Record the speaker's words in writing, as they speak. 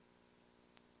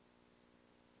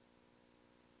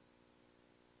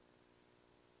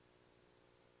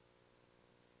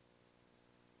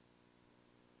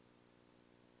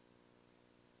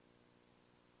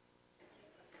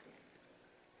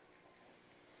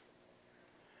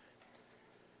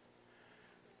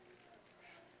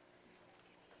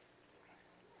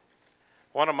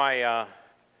One of my,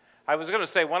 I was going to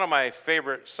say one of my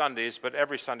favorite Sundays, but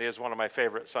every Sunday is one of my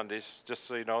favorite Sundays. Just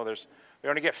so you know, we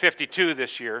only get 52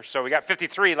 this year, so we got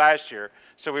 53 last year.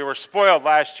 So we were spoiled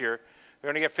last year. We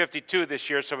only get 52 this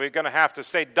year, so we're going to have to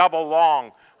stay double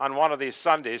long on one of these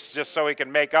Sundays just so we can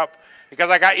make up, because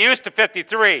I got used to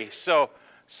 53. So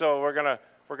we're gonna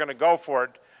go for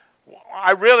it.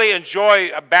 I really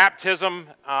enjoy baptism.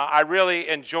 I really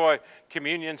enjoy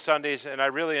communion Sundays, and I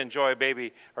really enjoy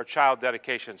baby or child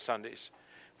dedication Sundays.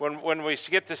 When we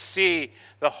get to see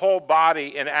the whole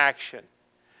body in action,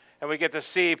 and we get to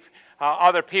see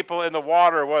other people in the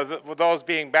water with those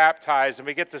being baptized, and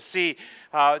we get to see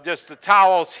just the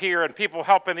towels here and people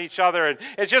helping each other, and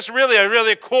it's just really a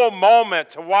really cool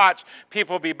moment to watch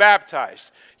people be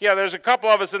baptized. Yeah, there's a couple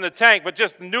of us in the tank, but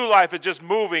just New Life is just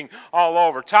moving all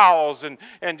over, towels and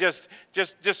just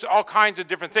all kinds of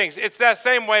different things. It's that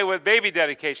same way with baby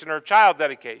dedication or child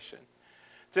dedication.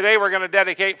 Today we're going to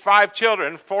dedicate 5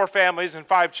 children, 4 families and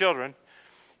 5 children,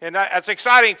 and that's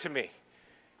exciting to me.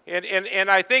 And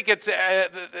I think it's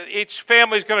each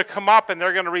family is going to come up and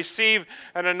they're going to receive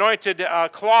an anointed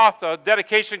cloth, a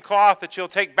dedication cloth that you'll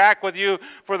take back with you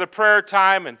for the prayer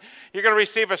time. And you're going to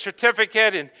receive a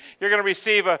certificate, and you're going to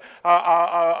receive a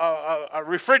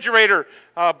refrigerator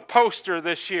poster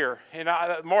this year. And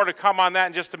more to come on that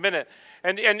in just a minute.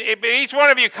 And each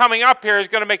one of you coming up here is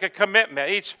going to make a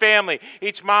commitment. Each family,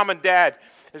 each mom and dad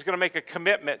is going to make a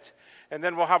commitment. And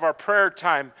then we'll have our prayer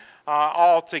time.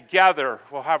 All together,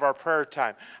 we'll have our prayer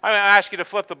time. I'm going to ask you to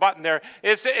flip the button there.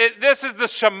 This is the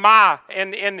Shema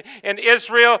in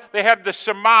Israel. They have the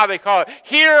Shema, they call it.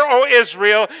 Hear, O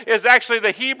Israel, is actually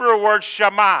the Hebrew word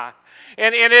Shema.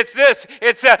 And it's this.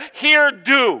 It's a hear,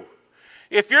 do.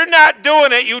 If you're not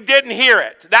doing it, you didn't hear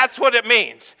it. That's what it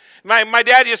means. My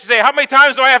dad used to say, how many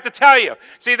times do I have to tell you?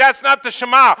 See, that's not the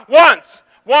Shema.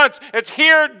 Once, it's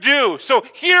hear, do. So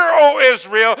hear, O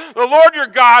Israel, the Lord your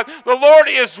God, the Lord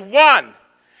is one.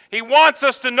 He wants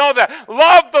us to know that.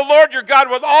 Love the Lord your God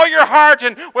with all your heart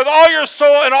and with all your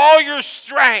soul and all your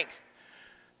strength.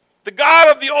 The God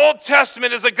of the Old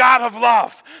Testament is a God of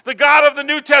love. The God of the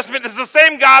New Testament is the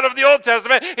same God of the Old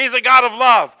Testament. He's a God of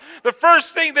love. The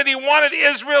first thing that he wanted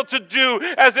Israel to do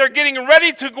as they're getting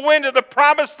ready to go into the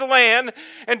promised land,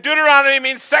 and Deuteronomy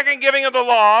means second giving of the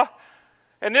law,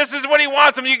 and this is what he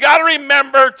wants them. You got to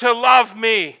remember to love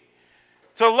me.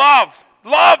 To love.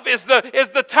 Love is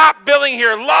the top billing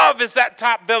here. Love is that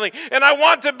top billing. And I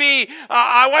want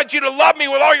you to love me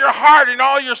with all your heart and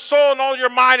all your soul and all your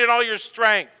mind and all your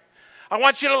strength. I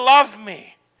want you to love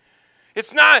me.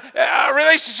 It's not, a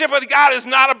relationship with God is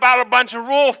not about a bunch of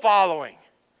rule following.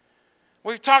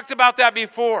 We've talked about that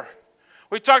before.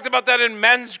 We talked about that in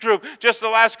men's group just the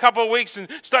last couple of weeks and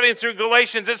studying through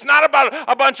Galatians. It's not about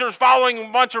a bunch of following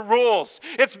a bunch of rules.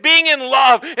 It's being in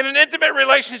love, in an intimate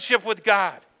relationship with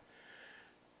God.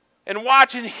 And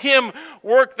watching him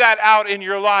work that out in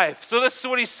your life. So this is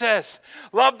what he says.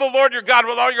 Love the Lord your God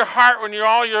with all your heart, with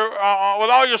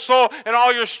all your soul and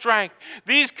all your strength.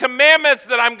 These commandments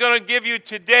that I'm going to give you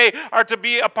today are to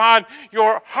be upon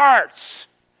your hearts.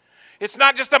 It's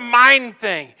not just a mind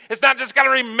thing. It's not just got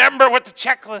to remember what the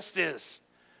checklist is.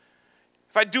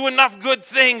 If I do enough good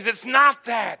things, it's not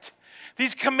that.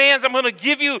 These commands, I'm going to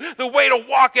give you the way to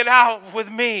walk it out with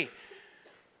me.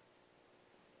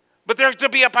 But they're to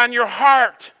be upon your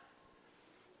heart,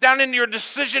 down in your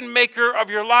decision maker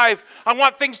of your life. I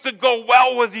want things to go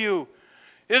well with you.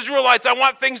 Israelites, I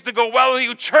want things to go well with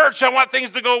you. Church, I want things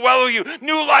to go well with you.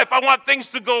 New Life, I want things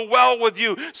to go well with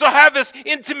you. So have this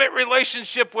intimate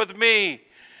relationship with me.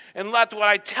 And let what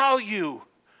I tell you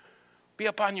be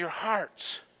upon your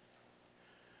hearts.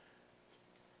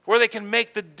 Where they can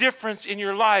make the difference in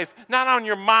your life. Not on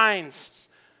your minds,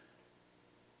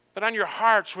 but on your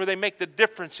hearts, where they make the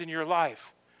difference in your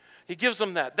life. He gives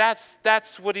them that.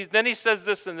 That's what then he says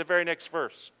this in the very next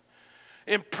verse.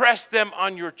 Impress them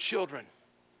on your children.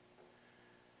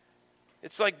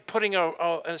 It's like putting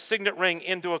a signet ring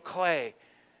into a clay.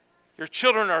 Your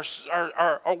children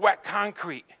are wet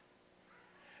concrete.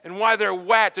 And why they're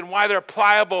wet and why they're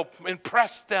pliable,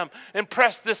 impress them.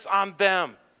 Impress this on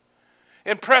them.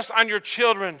 Impress on your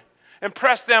children.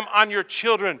 Impress them on your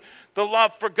children. The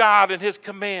love for God and his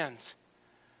commands.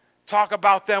 Talk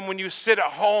about them when you sit at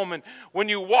home and when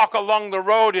you walk along the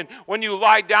road and when you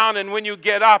lie down and when you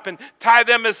get up, and tie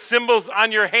them as symbols on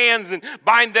your hands and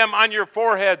bind them on your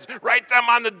foreheads. Write them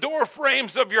on the door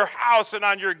frames of your house and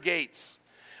on your gates.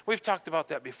 We've talked about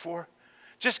that before.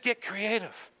 Just get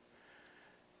creative.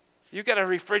 You got a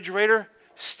refrigerator,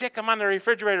 stick them on the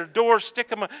refrigerator door, stick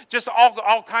them on, just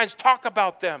all kinds. Talk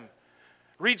about them.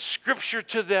 Read scripture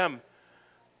to them.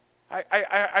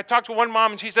 I talked to one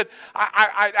mom and she said,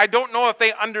 I don't know if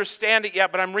they understand it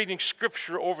yet, but I'm reading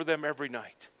scripture over them every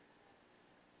night.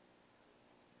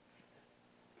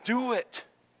 Do it.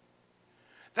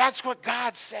 That's what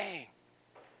God's saying.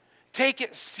 Take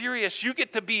it serious. You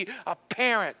get to be a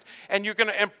parent, and you're going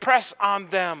to impress on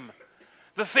them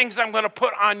the things I'm going to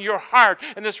put on your heart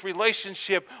in this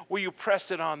relationship. Will you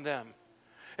press it on them?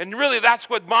 And really, that's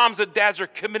what moms and dads are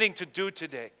committing to do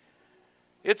today.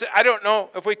 I don't know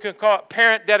if we can call it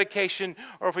parent dedication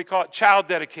or if we call it child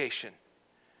dedication.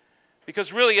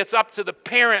 Because really, it's up to the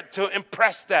parent to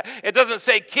impress that. It doesn't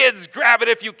say, kids, grab it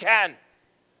if you can.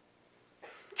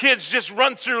 Kids, just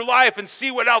run through life and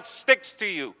see what else sticks to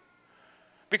you.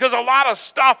 Because a lot of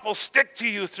stuff will stick to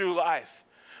you through life.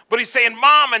 But he's saying,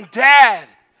 Mom and Dad,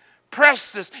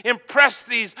 impress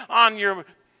these on your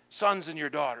sons and your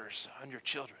daughters, on your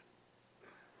children.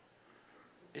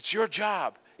 It's your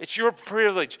job. It's your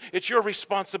privilege. It's your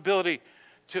responsibility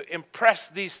to impress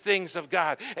these things of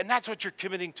God. And that's what you're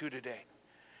committing to today.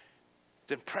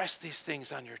 To impress these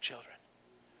things on your children.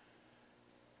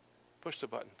 Push the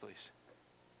button, please.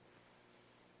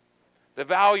 The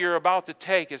vow you're about to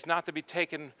take is not to be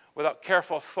taken without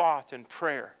careful thought and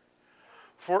prayer.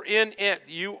 For in it,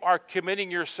 you are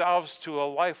committing yourselves to a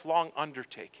lifelong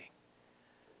undertaking.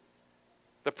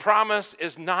 The promise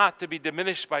is not to be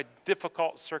diminished by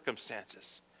difficult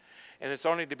circumstances, and it's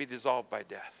only to be dissolved by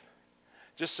death.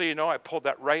 Just so you know, I pulled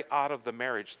that right out of the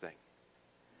marriage thing,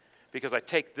 because I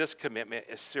take this commitment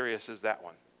as serious as that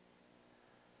one.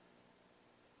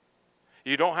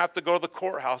 You don't have to go to the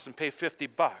courthouse and pay $50.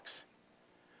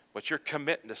 But you're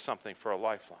committing to something for a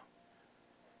lifelong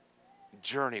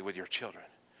journey with your children.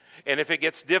 And if it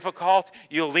gets difficult,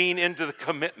 you lean into the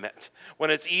commitment. When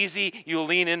it's easy, you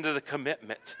lean into the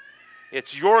commitment.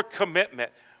 It's your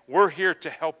commitment. We're here to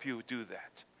help you do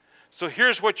that. So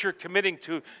here's what you're committing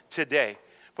to today.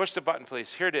 Push the button,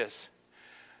 please. Here it is.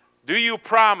 Do you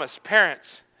promise,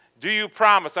 parents, do you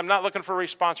promise, I'm not looking for a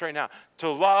response right now, to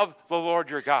love the Lord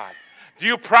your God? Do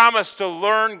you promise to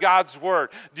learn God's word?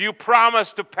 Do you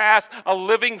promise to pass a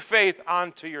living faith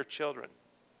on to your children?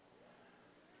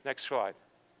 Next slide.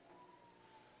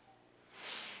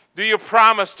 Do you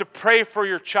promise to pray for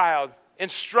your child,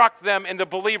 instruct them in the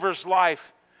believer's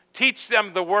life, teach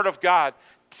them the word of God,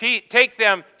 take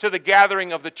them to the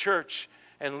gathering of the church,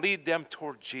 and lead them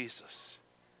toward Jesus?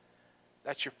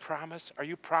 That's your promise? Are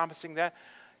you promising that?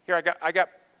 Here, I got,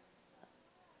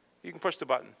 you can push the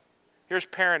button. Here's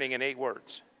parenting in 8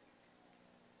 words.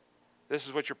 This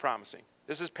is what you're promising.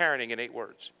 This is parenting in 8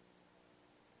 words.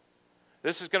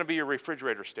 This is going to be your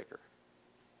refrigerator sticker.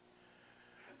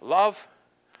 Love,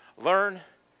 learn,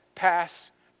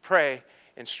 pass, pray,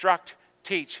 instruct,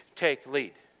 teach, take,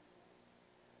 lead.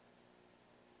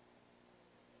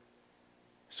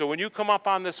 So when you come up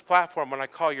on this platform, when I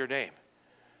call your name,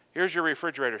 here's your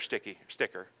refrigerator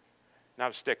sticker,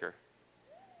 not a sticker.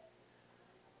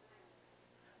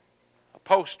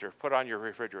 Poster put on your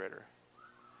refrigerator.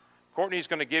 Courtney's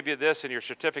going to give you this in your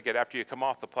certificate after you come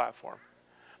off the platform.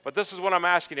 But this is what I'm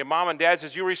asking you. Mom and Dads,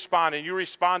 as you respond, and you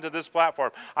respond to this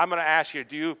platform, I'm going to ask you,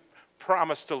 do you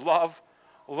promise to love,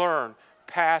 learn,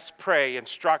 pass, pray,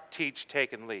 instruct, teach,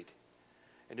 take, and lead?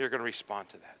 And you're going to respond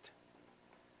to that.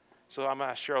 So I'm going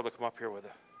to ask Cheryl to come up here with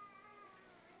it.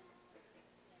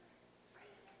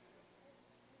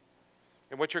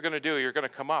 And what you're going to do, you're going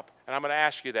to come up, and I'm going to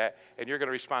ask you that, and you're going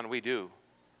to respond, we do.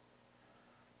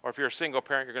 Or if you're a single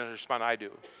parent, you're going to respond, I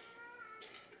do.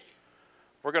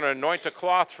 We're going to anoint a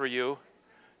cloth for you.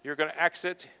 You're going to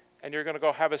exit, and you're going to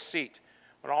go have a seat.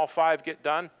 When all 5 get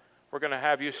done, we're going to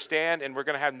have you stand, and we're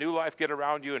going to have New Life get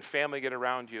around you and family get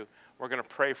around you. We're going to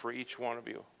pray for each one of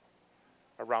you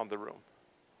around the room.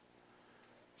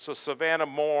 So Savannah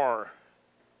Moore,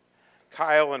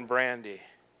 Kyle and Brandy.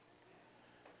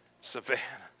 Savannah.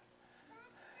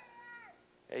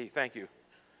 Hey, thank you.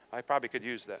 I probably could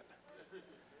use that.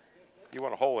 You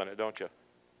want a hole in it, don't you?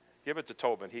 Give it to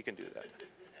Tobin. He can do that.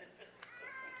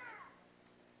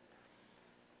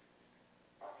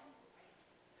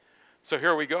 So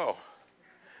here we go.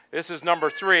 This is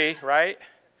number 3, right?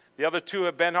 The other 2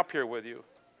 have been up here with you.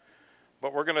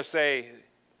 But we're going to say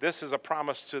this is a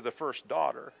promise to the first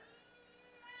daughter.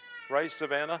 Right,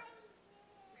 Savannah?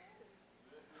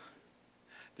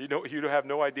 You have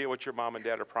no idea what your mom and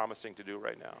dad are promising to do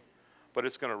right now. But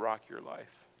it's going to rock your life.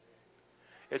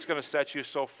 It's going to set you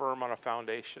so firm on a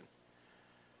foundation.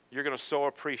 You're going to so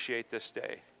appreciate this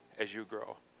day as you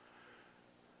grow.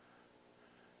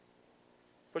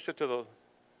 Push it to the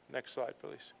next slide,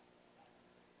 please.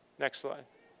 Next slide.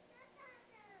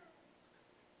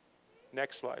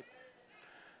 Next slide.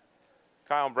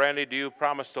 Kyle and Brandy, do you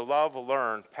promise to love,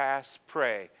 learn, pass,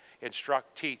 pray,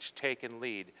 instruct, teach, take, and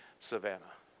lead Savannah?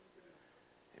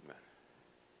 Amen.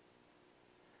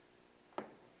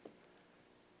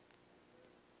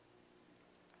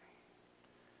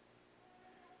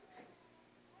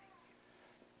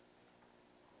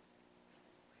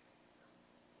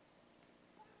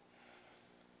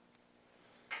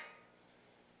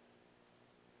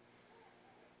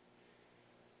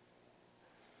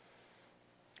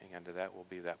 Hang on to that. Will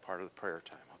be that part of the prayer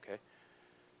time, okay?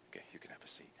 Okay, you can have a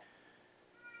seat.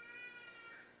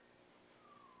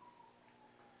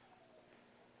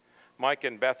 Mike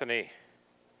and Bethany,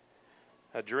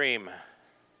 a dream.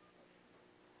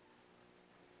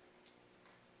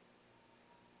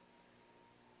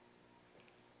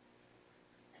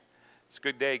 It's a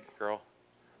good day, girl.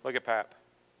 Look at Pap.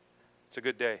 It's a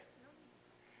good day.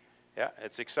 Yeah,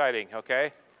 it's exciting,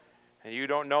 okay? And you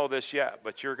don't know this yet,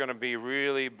 but you're going to be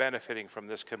really benefiting from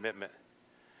this commitment.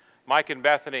 Mike and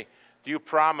Bethany, do you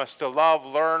promise to love,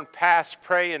 learn, pass,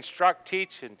 pray, instruct,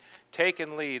 teach, and take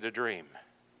and lead a dream?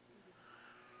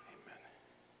 Amen.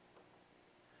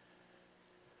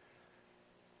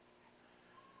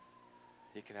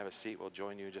 You can have a seat. We'll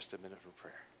join you in just a minute for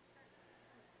prayer.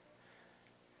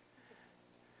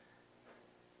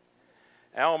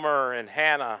 Elmer and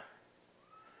Hannah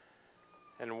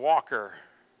and Walker.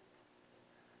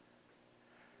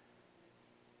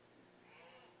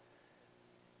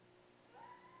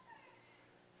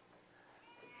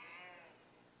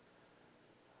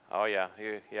 Oh, yeah,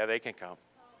 they can come.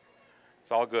 It's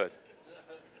all good.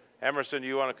 Emerson,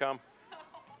 you want to come?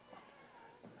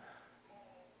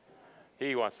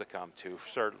 He wants to come too,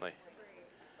 certainly.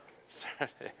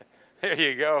 There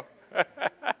you go.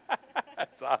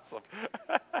 That's awesome.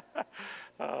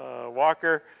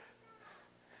 Walker,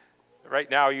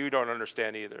 right now you don't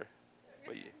understand either,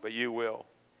 but you will.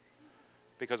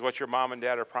 Because what your mom and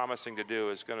dad are promising to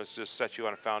do is going to just set you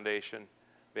on a foundation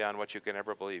beyond what you can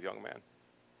ever believe, young man.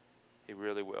 He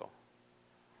really will.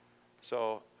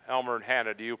 So, Elmer and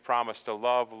Hannah, do you promise to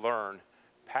love, learn,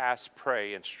 pass,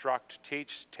 pray, instruct,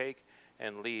 teach, take,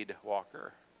 and lead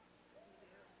Walker?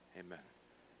 Amen.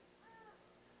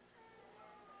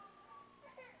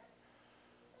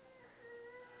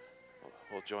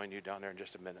 We'll join you down there in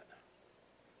just a minute.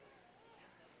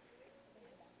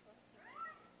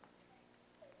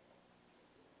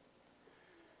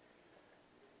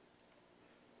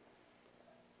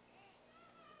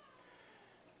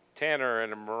 Tanner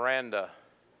and Miranda,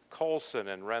 Colson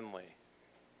and Renly.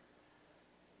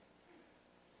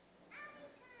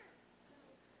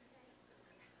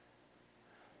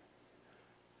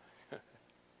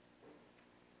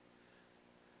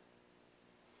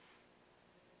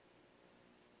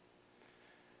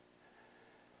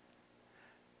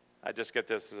 I just get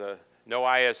this, no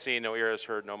eye has seen, no ear has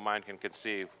heard, no mind can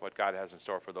conceive what God has in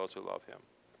store for those who love him.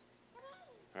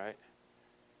 Right?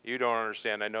 You don't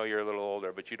understand. I know you're a little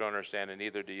older, but you don't understand, and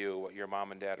neither do you, what your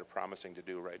mom and dad are promising to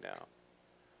do right now.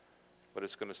 But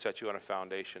it's going to set you on a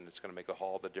foundation that's going to make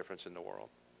all the difference in the world.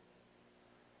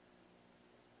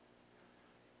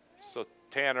 So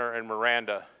Tanner and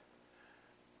Miranda,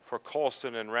 for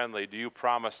Colson and Renly, do you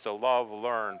promise to love,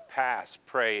 learn, pass,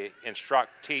 pray,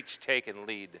 instruct, teach, take, and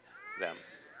lead them?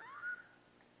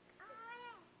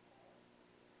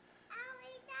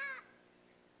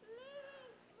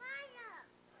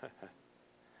 Okay,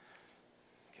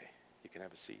 you can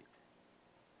have a seat.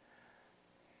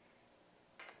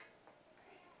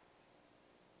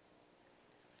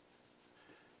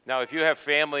 Now, if you have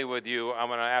family with you, I'm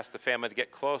going to ask the family to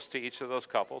get close to each of those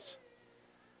couples.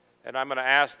 And I'm going to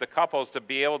ask the couples to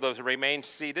be able to remain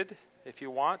seated if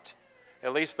you want,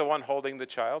 at least the one holding the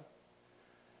child.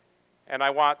 And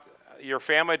I want your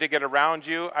family to get around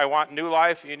you. I want New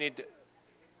Life.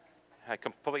 I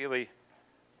completely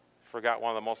forgot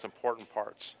one of the most important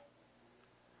parts.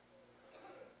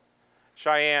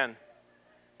 Cheyenne,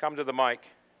 come to the mic.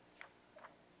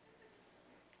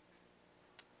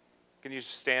 Can you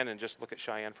stand and just look at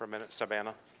Cheyenne for a minute,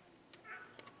 Savannah?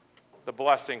 The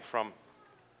blessing from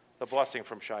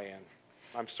Cheyenne.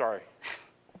 I'm sorry.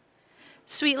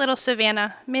 Sweet little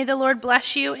Savannah, may the Lord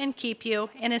bless you and keep you,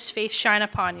 and his face shine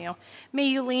upon you. May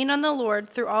you lean on the Lord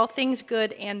through all things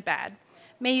good and bad.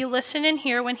 May you listen and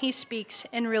hear when he speaks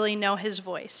and really know his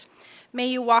voice. May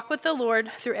you walk with the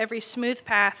Lord through every smooth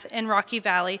path and rocky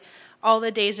valley all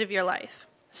the days of your life.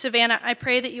 Savannah, I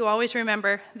pray that you always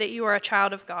remember that you are a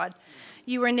child of God.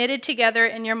 You were knitted together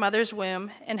in your mother's womb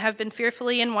and have been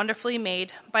fearfully and wonderfully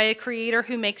made by a creator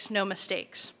who makes no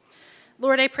mistakes.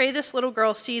 Lord, I pray this little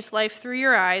girl sees life through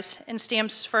your eyes and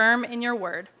stands firm in your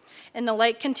word, and the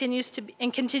light continues to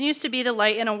be the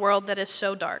light in a world that is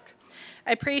so dark.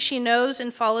 I pray she knows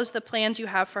and follows the plans you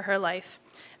have for her life.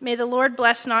 May the Lord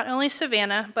bless not only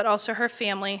Savannah, but also her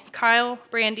family, Kyle,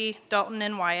 Brandy, Dalton,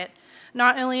 and Wyatt.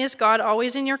 Not only is God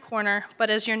always in your corner, but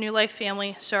as your New Life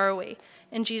family, so are we.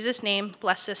 In Jesus' name,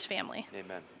 bless this family.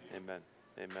 Amen. Amen.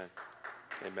 Amen.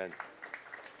 Amen.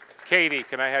 Katie,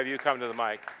 can I have you come to the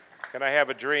mic? Can I have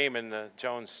a dream in the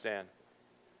Jones stand?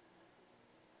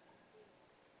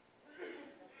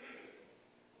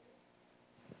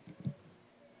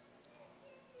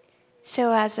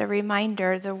 So as a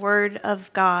reminder, the word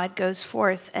of God goes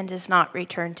forth and does not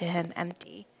return to him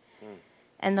empty.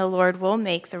 And the Lord will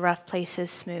make the rough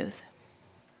places smooth.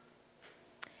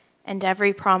 And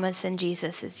every promise in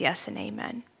Jesus is yes and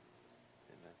amen.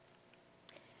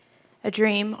 A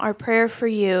dream, our prayer for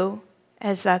you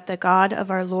is that the God of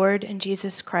our Lord and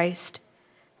Jesus Christ,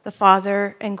 the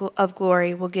Father of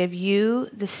glory, will give you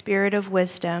the spirit of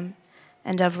wisdom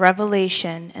and of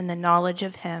revelation and the knowledge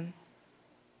of him,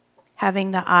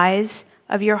 having the eyes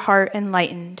of your heart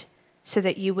enlightened so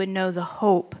that you would know the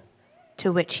hope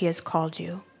to which he has called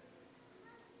you.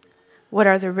 What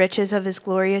are the riches of his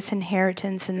glorious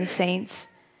inheritance in the saints?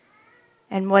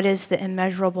 And what is the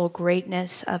immeasurable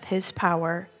greatness of his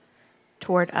power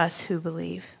toward us who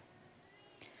believe?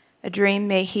 A dream,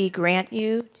 may he grant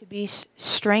you to be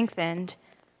strengthened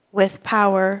with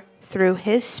power through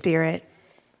his Spirit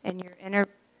in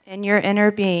your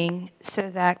inner being,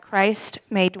 so that Christ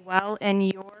may dwell in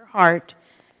your heart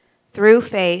through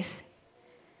faith.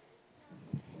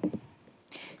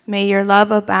 May your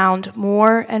love abound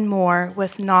more and more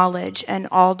with knowledge and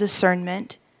all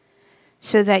discernment,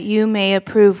 so that you may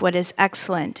approve what is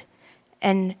excellent,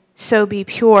 and so be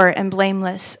pure and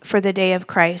blameless for the day of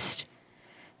Christ.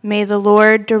 May the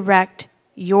Lord direct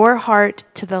your heart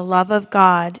to the love of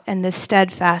God and the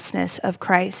steadfastness of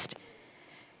Christ.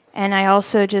 And I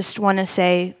also just want to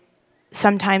say,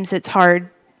 sometimes it's hard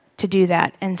to do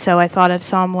that. And so I thought of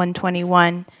Psalm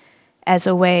 121 as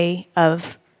a way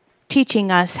of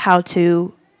teaching us how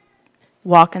to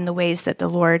walk in the ways that the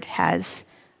Lord has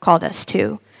called us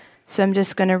to. So I'm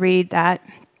just going to read that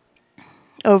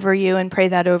over you and pray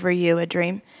that over you, a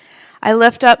dream. I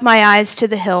lift up my eyes to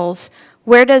the hills.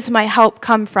 Where does my help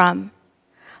come from?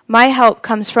 My help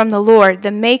comes from the Lord, the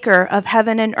maker of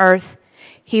heaven and earth.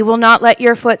 He will not let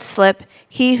your foot slip.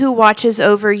 He who watches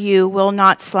over you will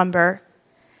not slumber.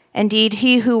 Indeed,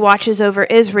 he who watches over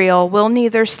Israel will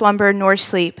neither slumber nor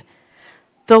sleep.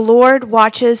 The Lord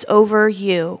watches over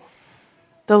you.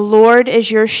 The Lord is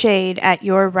your shade at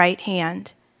your right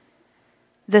hand.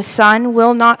 The sun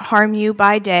will not harm you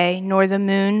by day, nor the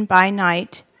moon by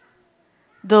night.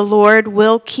 The Lord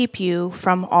will keep you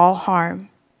from all harm.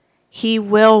 He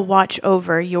will watch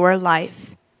over your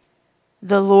life.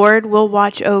 The Lord will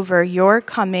watch over your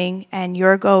coming and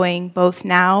your going, both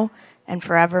now and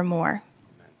forevermore.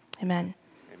 Amen.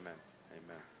 Amen.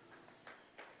 Amen.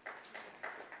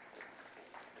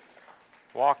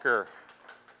 Walker,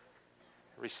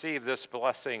 receive this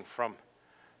blessing from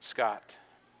Scott.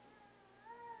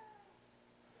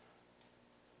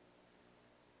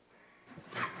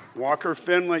 Walker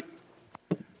Finley,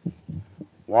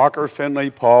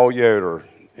 Paul Yoder.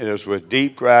 It is with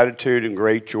deep gratitude and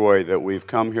great joy that we've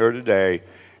come here today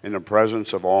in the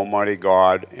presence of Almighty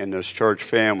God and this church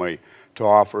family to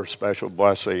offer a special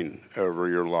blessing over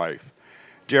your life.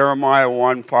 Jeremiah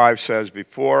 1:5 says,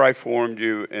 "Before I formed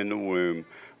you in the womb,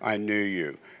 I knew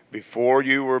you. Before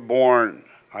you were born,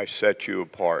 I set you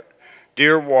apart."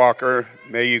 Dear Walker,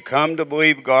 may you come to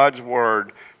believe God's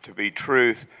word to be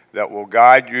truth that will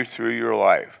guide you through your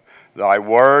life. Thy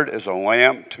word is a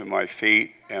lamp to my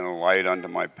feet and a light unto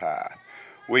my path.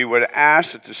 We would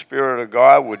ask that the Spirit of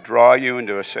God would draw you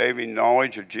into a saving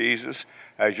knowledge of Jesus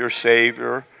as your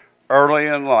Savior early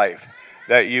in life,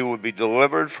 that you would be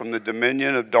delivered from the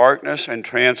dominion of darkness and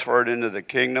transferred into the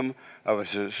kingdom of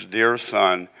his dear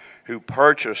Son, who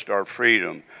purchased our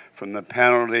freedom from the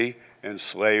penalty and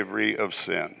slavery of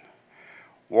sin.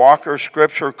 Walker,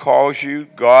 Scripture calls you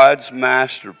God's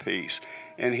masterpiece,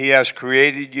 and he has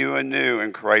created you anew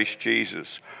in Christ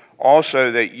Jesus,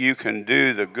 also that you can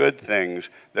do the good things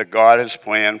that God has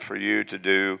planned for you to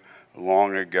do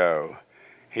long ago.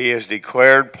 He has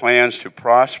declared plans to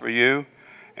prosper you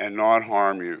and not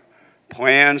harm you,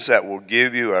 plans that will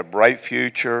give you a bright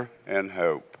future and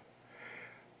hope.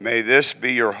 May this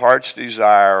be your heart's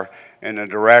desire in the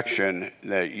direction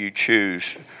that you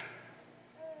choose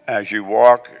as you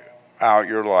walk out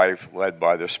your life led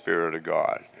by the Spirit of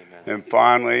God. Amen. And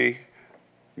finally,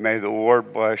 may the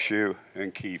Lord bless you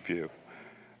and keep you.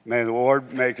 May the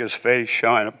Lord make his face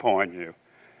shine upon you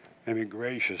and be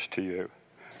gracious to you.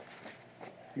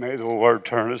 May the Lord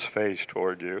turn his face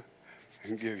toward you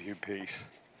and give you peace.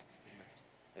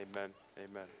 Amen.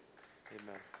 Amen.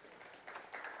 Amen.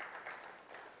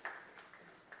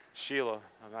 Sheila,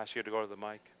 I'm asking you to go to the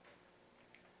mic.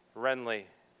 Renly,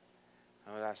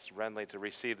 I'm going to ask Renly to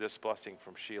receive this blessing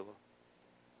from Sheila.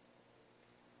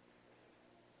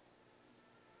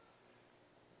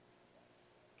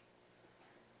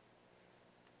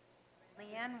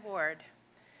 Leanne Ward,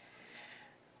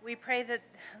 we pray that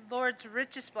Lord's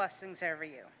richest blessings over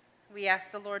you. We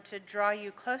ask the Lord to draw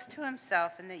you close to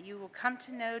himself and that you will come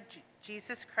to know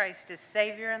Jesus Christ as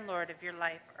Savior and Lord of your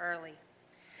life early.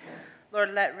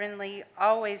 Lord, let Renly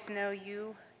always know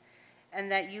you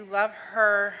and that you love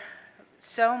her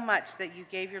so much that you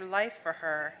gave your life for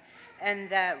her and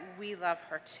that we love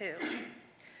her too.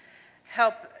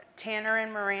 Help Tanner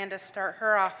and Miranda start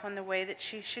her off on the way that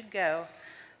she should go,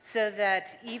 so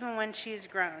that even when she is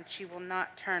grown, she will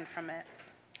not turn from it.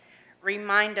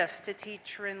 Remind us to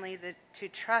teach Renly to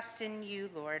trust in you,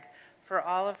 Lord, for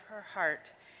all of her heart,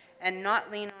 and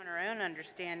not lean on her own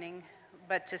understanding,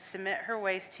 but to submit her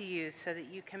ways to you so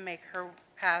that you can make her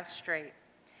paths straight.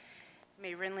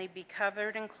 May Renly be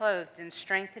covered and clothed in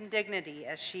strength and dignity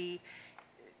so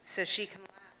she can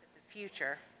laugh at the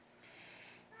future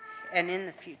and in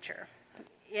the future.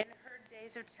 In her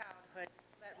days of childhood,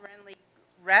 let Renly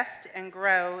rest and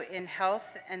grow in health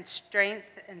and strength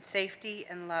and safety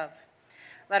and love.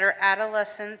 Let her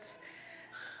adolescence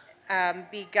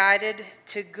be guided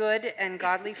to good and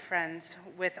godly friends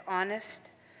with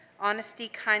honesty,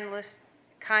 kindness,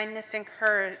 and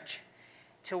courage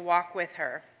to walk with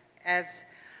her. As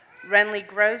Renly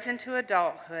grows into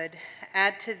adulthood,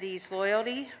 add to these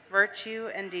loyalty, virtue,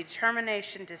 and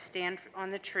determination to stand on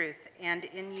the truth and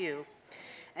in you.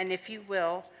 And if you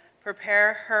will,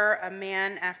 prepare her a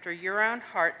man after your own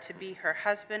heart to be her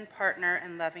husband, partner,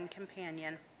 and loving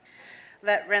companion.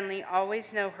 Let Renly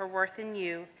always know her worth in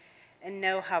you and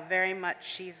know how very much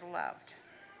she's loved.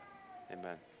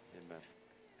 Amen. Amen.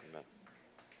 Amen.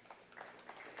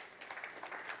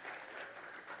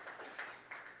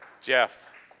 Jeff,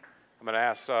 I'm going to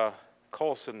ask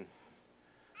Colson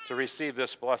to receive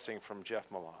this blessing from Jeff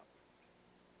Malott.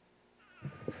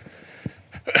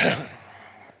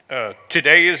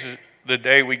 Today is the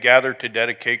day we gather to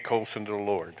dedicate Colson to the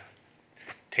Lord.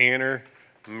 Tanner,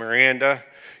 Miranda,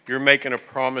 you're making a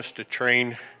promise to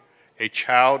train a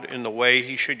child in the way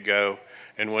he should go,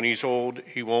 and when he's old,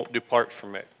 he won't depart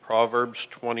from it. Proverbs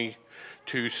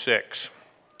 22:6.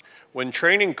 When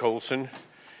training Colson,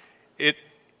 it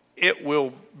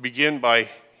will begin by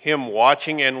him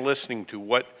watching and listening to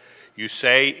what you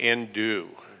say and do,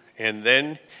 and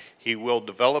then he will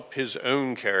develop his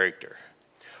own character.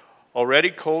 Already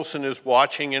Colson is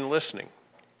watching and listening.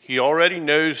 He already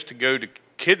knows to go to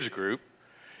kids group.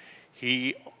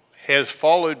 He has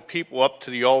followed people up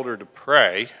to the altar to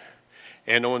pray,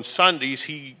 and on Sundays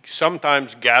he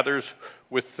sometimes gathers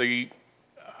with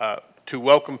to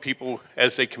welcome people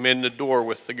as they come in the door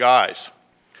with the guys.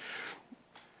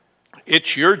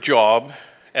 It's your job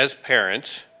as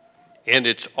parents, and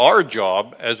it's our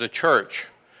job as a church,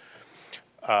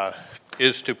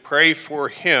 is to pray for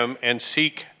him and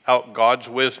seek out God's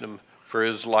wisdom for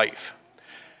his life.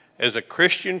 As a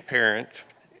Christian parent,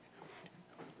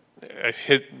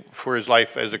 for his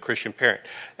life as a Christian parent.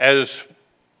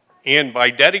 And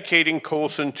by dedicating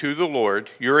Colson to the Lord,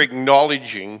 you're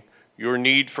acknowledging your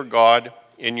need for God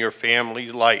in your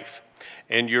family's life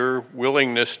and your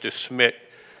willingness to submit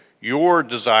your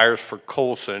desires for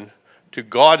Colson to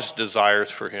God's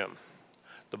desires for him.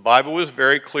 The Bible is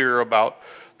very clear about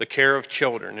the care of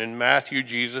children. In Matthew,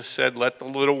 Jesus said, "Let the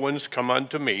little ones come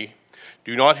unto me.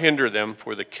 Do not hinder them,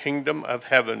 for the kingdom of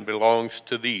heaven belongs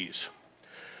to these."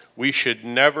 We should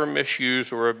never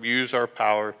misuse or abuse our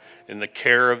power in the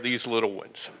care of these little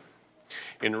ones.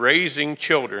 In raising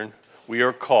children, we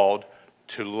are called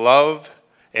to love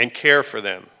and care for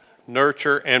them,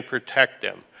 nurture and protect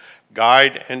them,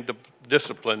 guide and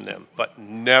discipline them, but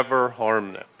never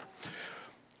harm them.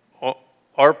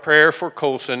 Our prayer for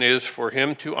Colson is for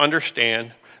him to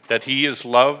understand that he is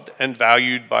loved and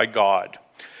valued by God,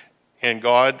 and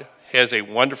God has a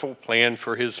wonderful plan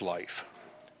for his life.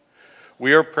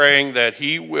 We are praying that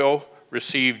he will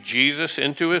receive Jesus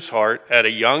into his heart at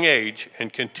a young age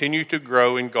and continue to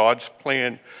grow in God's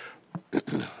plan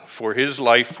for his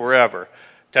life forever,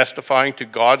 testifying to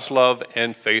God's love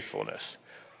and faithfulness.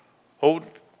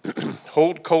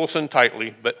 Hold Colson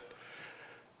tightly, but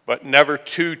never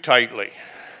too tightly.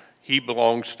 He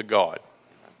belongs to God.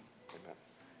 Amen.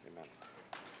 Amen.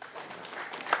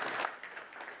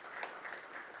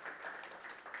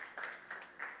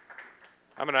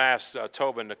 I'm going to ask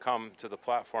Tobin to come to the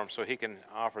platform so he can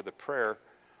offer the prayer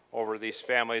over these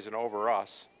families and over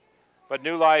us. But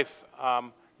New Life,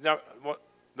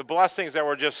 the blessings that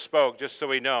were just spoke, just so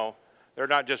we know, they're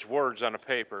not just words on a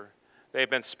paper.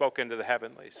 They've been spoken to the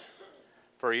heavenlies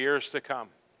for years to come.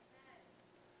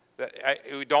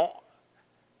 We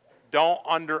don't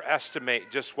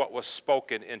underestimate just what was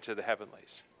spoken into the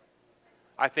heavenlies.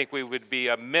 I think we would be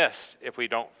amiss if we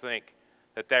don't think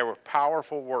that there were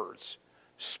powerful words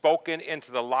spoken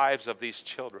into the lives of these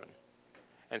children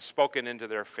and spoken into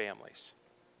their families.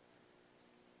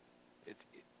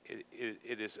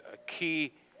 It is a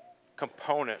key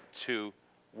component to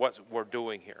what we're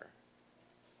doing here.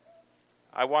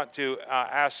 I want to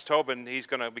ask Tobin,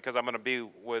 because I'm going to be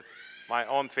with my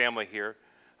own family here,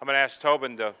 I'm going to ask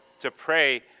Tobin to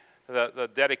pray the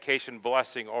dedication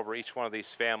blessing over each one of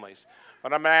these families.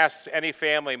 But I'm going to ask any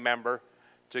family member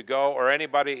to go, or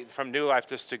anybody from New Life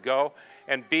just to go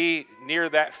and be near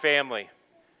that family.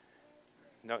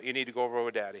 No, you need to go over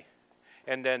with Daddy.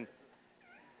 And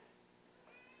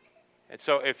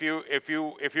so if you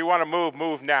want to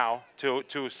move now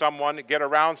to someone, get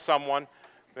around someone.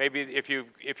 Maybe if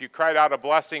you cried out a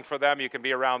blessing for them, you can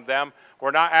be around them.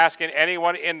 We're not asking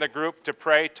anyone in the group to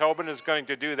pray. Tobin is going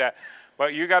to do that.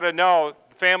 But you got to know,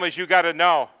 families, you got to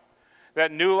know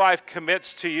that New Life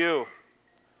commits to you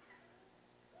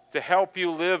to help you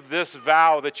live this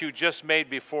vow that you just made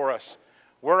before us.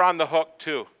 We're on the hook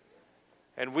too.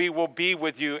 And we will be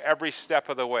with you every step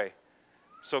of the way.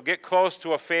 So get close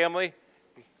to a family.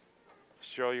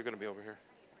 Cheryl, you're going to be over here.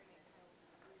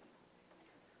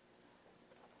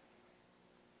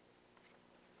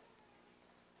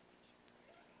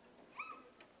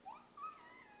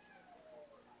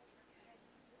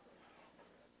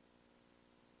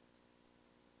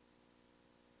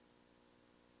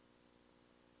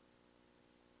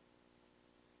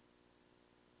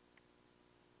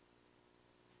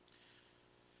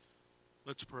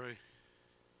 Let's pray.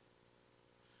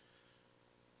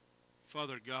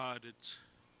 Father God, it's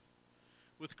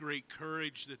with great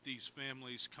courage that these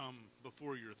families come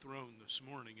before your throne this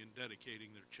morning in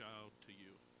dedicating their child to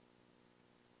you.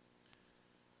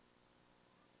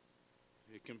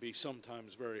 It can be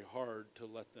sometimes very hard to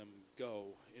let them go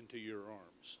into your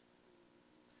arms.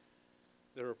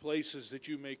 There are places that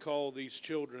you may call these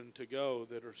children to go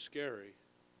that are scary.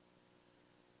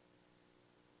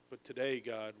 But today,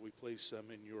 God, we place them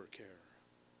in your care.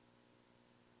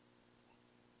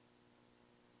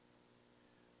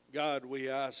 God, we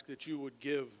ask that you would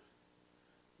give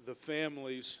the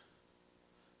families,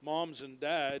 moms and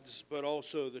dads, but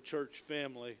also the church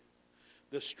family,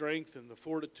 the strength and the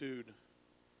fortitude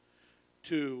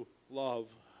to love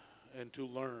and to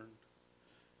learn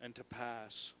and to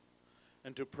pass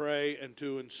and to pray and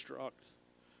to instruct,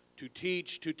 to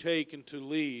teach, to take, and to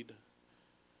lead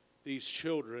these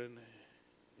children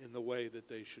in the way that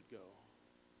they should go.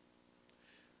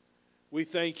 We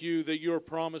thank you that your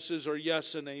promises are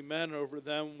yes and amen over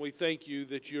them. We thank you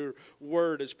that your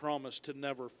word is promised to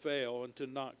never fail and to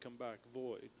not come back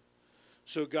void.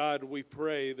 So God, we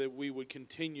pray that we would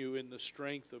continue in the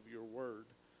strength of your word.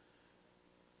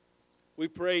 We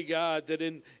pray, God, that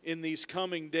in these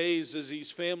coming days, as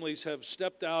these families have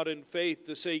stepped out in faith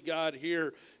to say, God,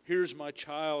 here's my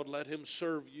child, let him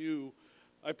serve you.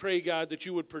 I pray, God, that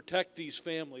you would protect these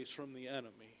families from the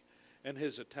enemy and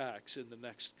his attacks in the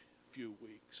next few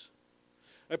weeks.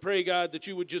 I pray, God, that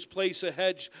you would just place a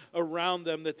hedge around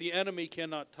them that the enemy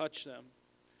cannot touch them.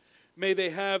 May they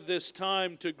have this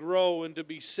time to grow and to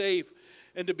be safe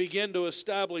and to begin to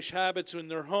establish habits in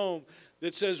their home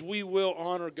that says we will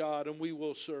honor God and we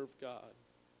will serve God.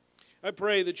 I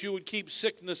pray that you would keep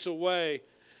sickness away.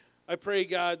 I pray,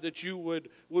 God, that you would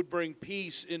bring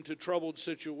peace into troubled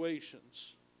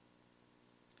situations.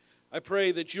 I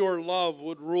pray that your love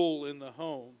would rule in the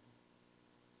home.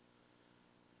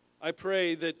 I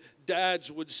pray that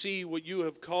dads would see what you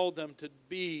have called them to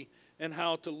be and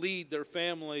how to lead their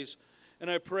families. And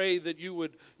I pray that you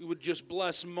would just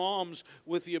bless moms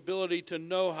with the ability to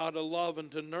know how to love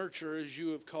and to nurture as you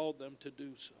have called them to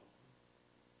do so.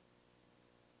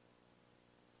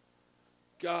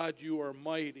 God, you are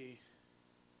mighty.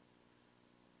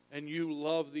 And you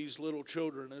love these little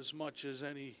children as much as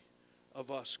any of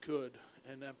us could.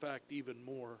 And in fact, even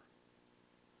more.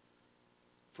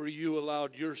 For you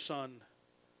allowed your Son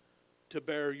to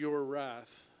bear your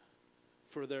wrath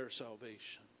for their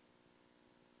salvation.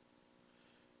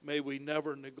 May we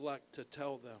never neglect to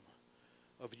tell them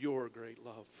of your great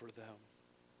love for them,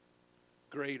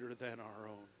 greater than our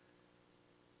own.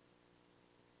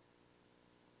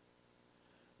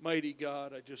 Mighty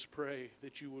God, I just pray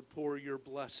that you would pour your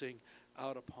blessing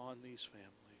out upon these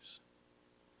families.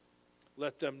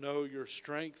 Let them know your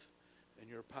strength and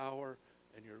your power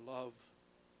and your love.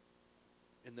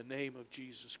 In the name of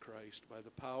Jesus Christ, by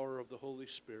the power of the Holy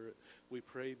Spirit, we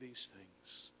pray these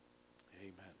things.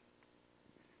 Amen.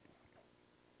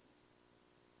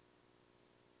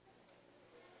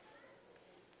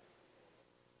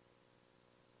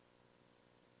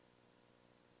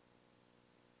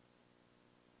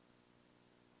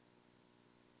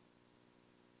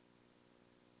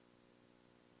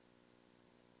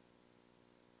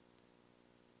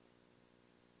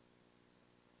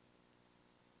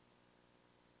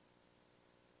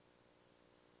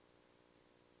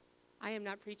 I am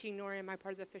not preaching, nor am I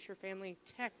part of the Fisher family,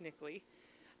 technically.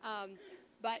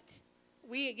 But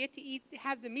we get to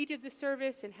have the meat of the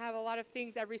service and have a lot of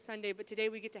things every Sunday, but today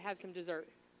we get to have some dessert.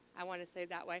 I want to say it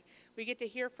that way. We get to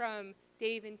hear from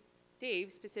Dave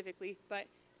specifically, but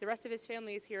the rest of his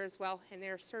family is here as well, and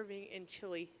they're serving in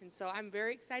Chile. And so I'm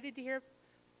very excited to hear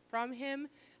from him.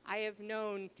 I have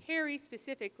known Terry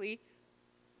specifically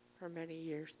for many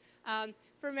years.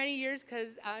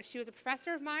 Because she was a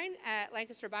professor of mine at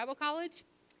Lancaster Bible College,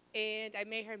 and I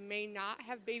may or may not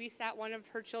have babysat one of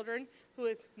her children, who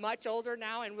is much older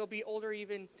now and will be older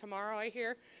even tomorrow, I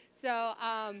hear. So,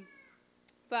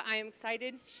 but I am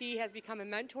excited. She has become a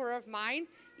mentor of mine,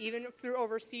 even through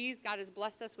overseas. God has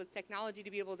blessed us with technology to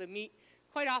be able to meet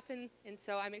quite often, and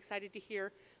so I'm excited to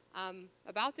hear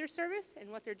about their service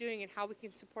and what they're doing and how we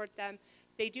can support them.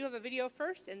 They do have a video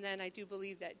first, and then I do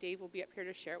believe that Dave will be up here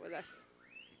to share it with us.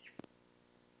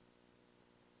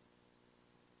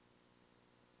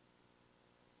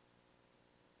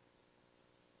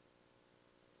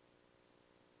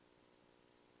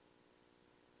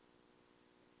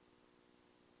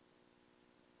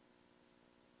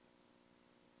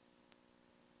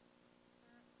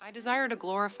 I desire to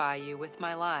glorify you with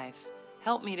my life.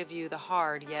 Help me to view the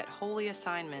hard yet holy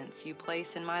assignments you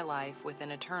place in my life with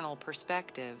an eternal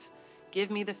perspective.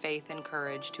 Give me the faith and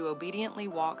courage to obediently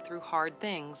walk through hard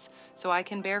things so I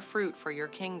can bear fruit for your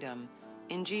kingdom.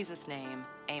 In Jesus' name,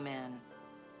 amen.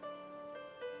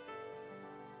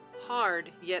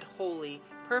 Hard yet holy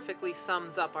perfectly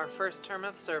sums up our first term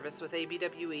of service with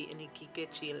ABWE in Iquique,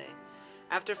 Chile.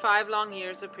 After 5 long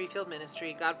years of pre-field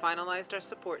ministry, God finalized our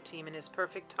support team in His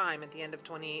perfect time at the end of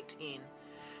 2018.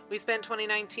 We spent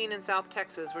 2019 in South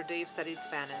Texas, where Dave studied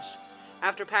Spanish.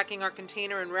 After packing our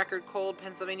container in record cold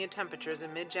Pennsylvania temperatures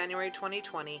in mid-January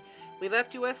 2020, we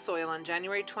left U.S. soil on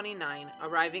January 29,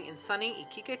 arriving in sunny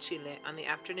Iquique, Chile on the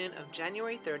afternoon of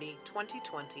January 30,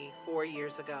 2020, 4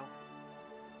 years ago.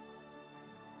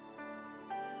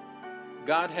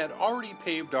 God had already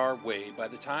paved our way by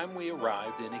the time we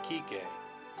arrived in Iquique.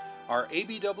 Our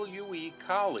ABWE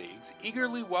colleagues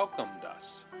eagerly welcomed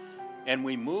us, and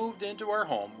we moved into our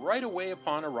home right away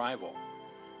upon arrival.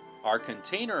 Our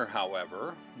container,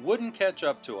 however, wouldn't catch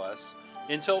up to us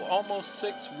until almost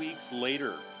 6 weeks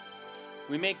later.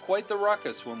 We made quite the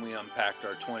ruckus when we unpacked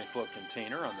our 20-foot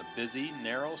container on the busy,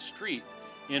 narrow street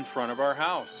in front of our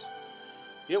house.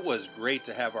 It was great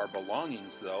to have our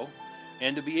belongings, though,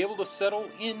 and to be able to settle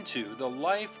into the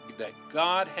life that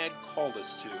God had called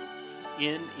us to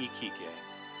in Iquique.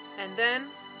 And then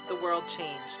the world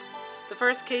changed. The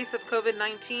first case of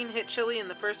COVID-19 hit Chile in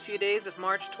the first few days of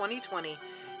March 2020,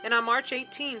 and on March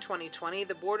 18, 2020,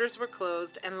 the borders were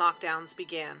closed and lockdowns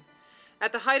began.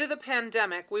 At the height of the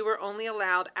pandemic, we were only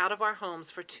allowed out of our homes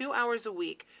for 2 hours a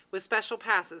week with special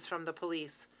passes from the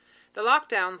police. The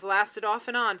lockdowns lasted off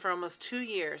and on for almost 2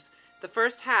 years, the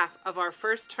first half of our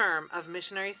first term of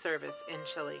missionary service in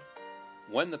Chile.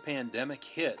 When the pandemic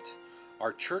hit,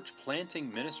 our church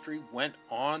planting ministry went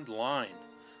online,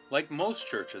 like most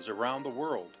churches around the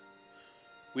world.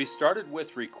 We started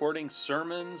with recording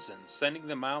sermons and sending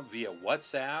them out via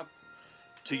WhatsApp,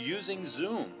 to using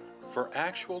Zoom for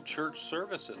actual church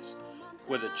services,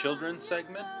 with a children's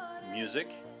segment, music,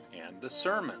 and the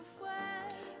sermon.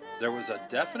 There was a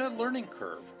definite learning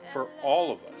curve for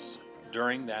all of us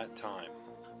during that time.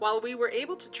 While we were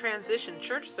able to transition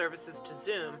church services to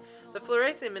Zoom, the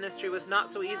Florece ministry was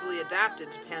not so easily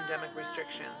adapted to pandemic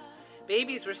restrictions.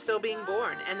 Babies were still being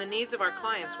born, and the needs of our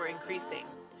clients were increasing.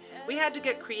 We had to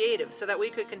get creative so that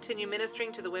we could continue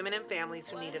ministering to the women and families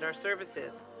who needed our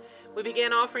services. We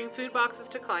began offering food boxes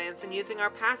to clients and using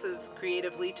our passes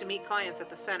creatively to meet clients at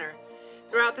the center.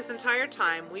 Throughout this entire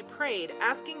time, we prayed,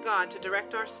 asking God to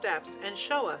direct our steps and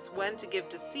show us when to give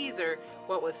to Caesar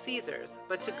what was Caesar's,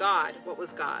 but to God what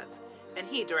was God's, and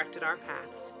He directed our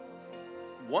paths.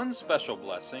 One special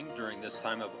blessing during this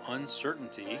time of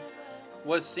uncertainty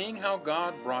was seeing how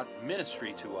God brought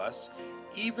ministry to us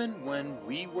even when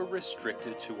we were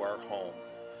restricted to our home.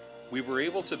 We were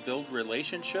able to build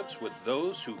relationships with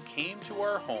those who came to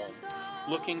our home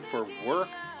looking for work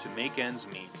to make ends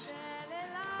meet.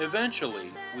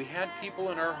 Eventually, we had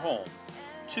people in our home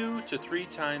 2 to 3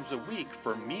 times a week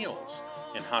for meals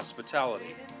and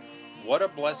hospitality. What a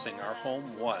blessing our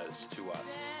home was to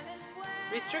us.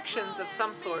 Restrictions of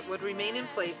some sort would remain in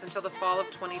place until the fall of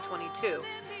 2022,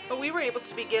 but we were able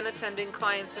to begin attending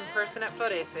clients in person at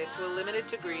Florece to a limited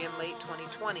degree in late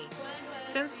 2020.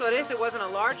 Since Florece wasn't a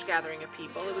large gathering of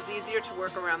people, it was easier to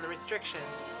work around the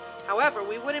restrictions. However,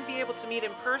 we wouldn't be able to meet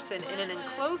in person in an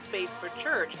enclosed space for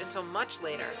church until much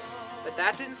later. But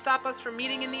that didn't stop us from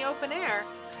meeting in the open air.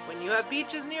 When you have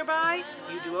beaches nearby,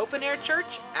 you do open air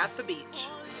church at the beach.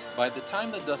 By the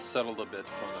time the dust settled a bit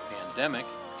from the pandemic,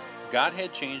 God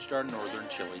had changed our northern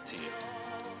Chile team.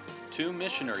 2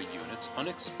 missionary units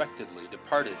unexpectedly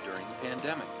departed during the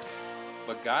pandemic.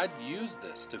 But God used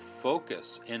this to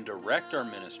focus and direct our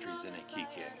ministries in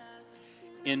Iquique.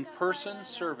 In-person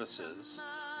services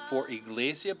for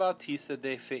Iglesia Bautista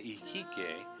de Fe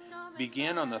Iquique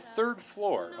began on the 3rd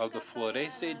floor of the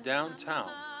Florece downtown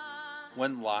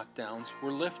when lockdowns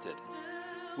were lifted.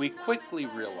 We quickly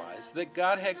realized that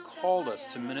God had called us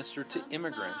to minister to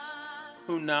immigrants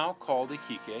who now called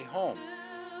Iquique home,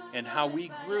 and how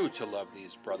we grew to love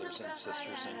these brothers and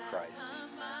sisters in Christ.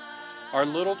 Our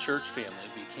little church family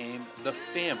became the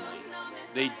family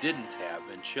they didn't have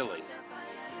in Chile.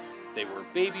 They were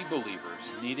baby believers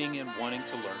needing and wanting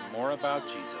to learn more about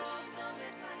Jesus.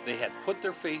 They had put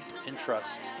their faith and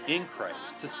trust in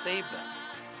Christ to save them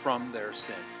from their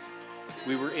sin.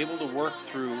 We were able to work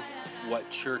through what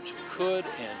church could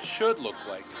and should look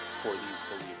like for these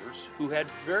believers who had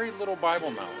very little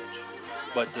Bible knowledge,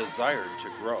 but desired to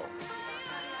grow.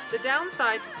 The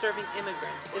downside to serving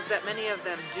immigrants is that many of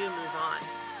them do move on,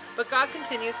 but God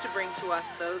continues to bring to us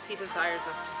those He desires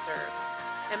us to serve,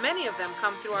 and many of them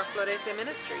come through our Florece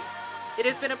ministry. It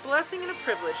has been a blessing and a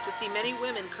privilege to see many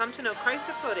women come to know Christ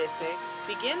at Florece,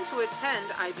 begin to attend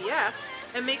IBF,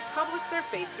 and make public their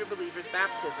faith through believers'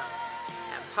 baptism.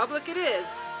 And public it is.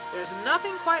 There's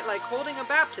nothing quite like holding a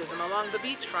baptism along the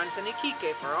beachfront in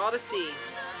Iquique for all to see.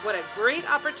 What a great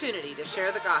opportunity to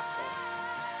share the gospel.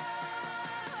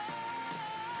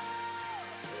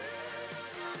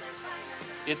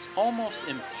 It's almost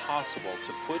impossible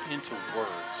to put into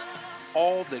words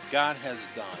all that God has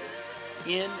done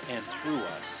in and through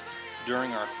us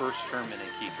during our first term in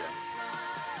Iquique.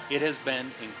 It has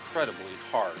been incredibly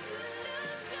hard,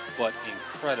 but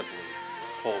incredibly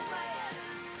holy.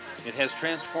 It has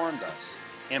transformed us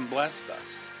and blessed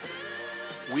us.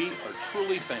 We are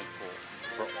truly thankful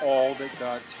for all that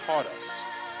God taught us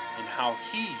and how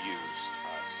He used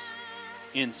us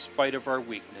in spite of our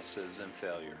weaknesses and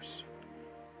failures.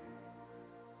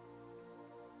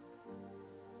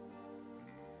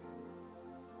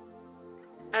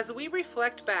 As we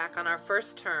reflect back on our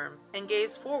first term and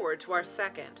gaze forward to our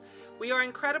second, we are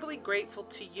incredibly grateful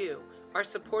to you, our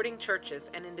supporting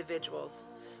churches and individuals.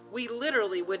 We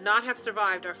literally would not have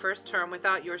survived our first term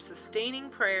without your sustaining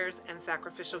prayers and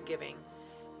sacrificial giving.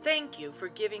 Thank you for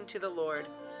giving to the Lord.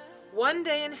 One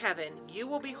day in heaven, you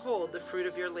will behold the fruit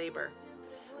of your labor.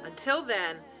 Until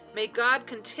then, may God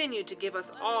continue to give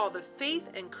us all the faith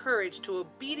and courage to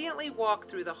obediently walk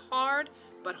through the hard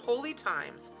but holy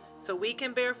times so we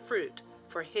can bear fruit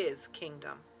for His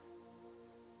kingdom.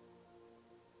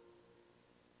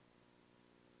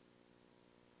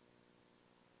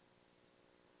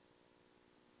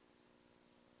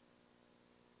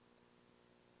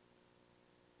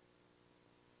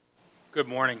 Good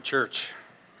morning, church.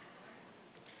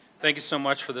 Thank you so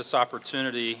much for this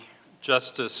opportunity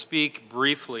just to speak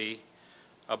briefly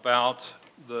about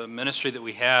the ministry that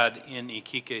we had in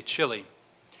Iquique, Chile.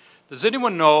 Does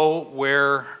anyone know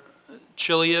where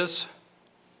Chile is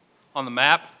on the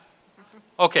map?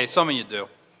 Okay, some of you do.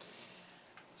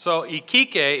 So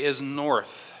Iquique is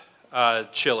north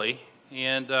Chile,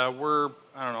 and we're,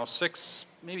 6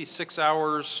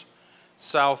 hours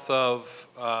south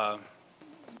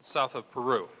of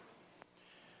Peru.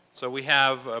 So we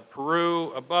have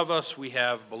Peru above us, we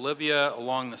have Bolivia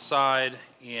along the side,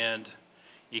 and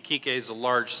Iquique is a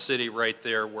large city right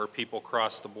there where people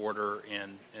cross the border,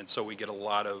 and so we get a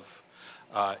lot of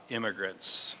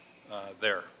immigrants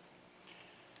there.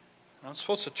 I'm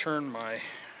supposed to turn my,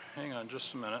 hang on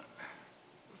just a minute.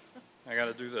 I got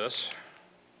to do this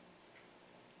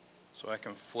so I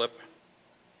can flip.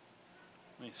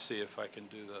 Let me see if I can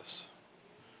do this.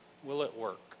 Will it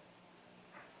work?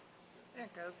 There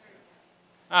it goes.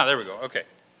 There we go. Okay.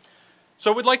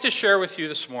 So we'd like to share with you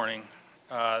this morning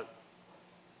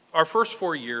our first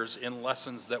 4 years in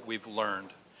lessons that we've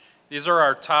learned These are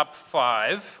our top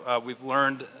 5. We've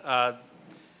learned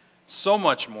so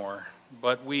much more,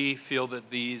 but we feel that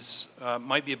these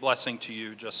might be a blessing to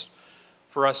you just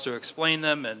for us to explain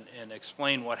them and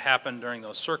explain what happened during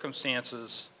those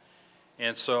circumstances.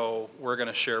 And so we're going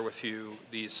to share with you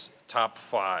these top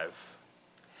 5.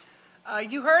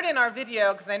 You heard in our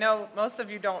video, because I know most of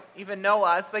you don't even know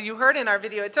us, but you heard in our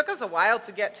video, it took us a while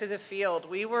to get to the field.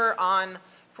 We were on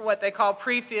for what they call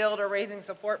pre-field or raising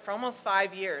support for almost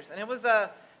 5 years. And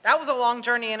that was a long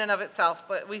journey in and of itself,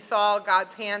 but we saw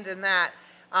God's hand in that.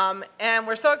 And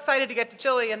we're so excited to get to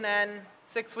Chile, and then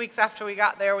 6 weeks after we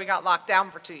got there, we got locked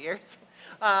down for 2 years.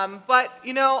 But,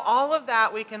 all of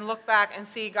that, we can look back and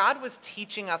see God was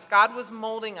teaching us. God was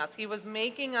molding us. He was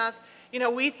making us,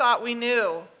 we thought we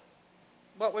knew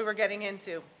what we were getting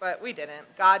into, but we didn't.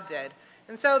 God did.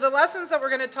 And so the lessons that we're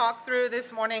going to talk through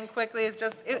this morning quickly is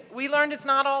we learned it's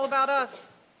not all about us.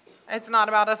 It's not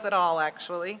about us at all,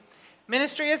 actually.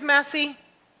 Ministry is messy.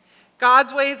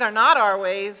 God's ways are not our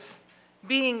ways.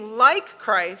 Being like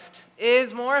Christ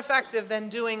is more effective than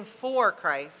doing for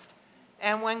Christ.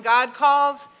 And when God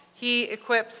calls, He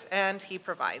equips and He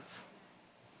provides.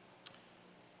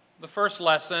 The first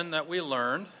lesson that we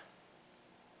learned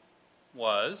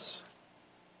was,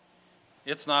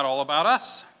 it's not all about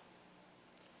us.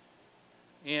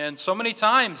 And so many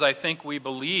times I think we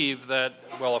believe that,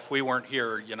 well, if we weren't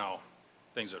here,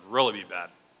 things would really be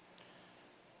bad.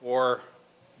 Or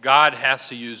God has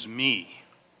to use me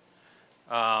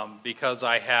because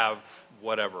I have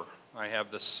whatever. I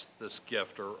have this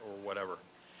gift or whatever.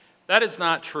 That is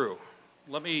not true.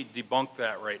 Let me debunk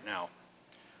that right now.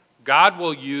 God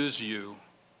will use you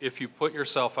if you put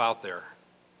yourself out there.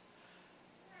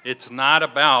 It's not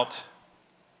about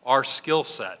our skill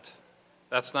set.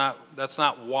 That's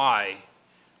not why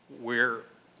we're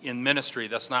in ministry.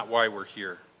 That's not why we're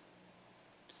here.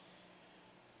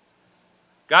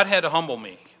 God had to humble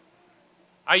me.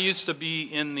 I used to be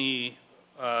in the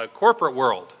corporate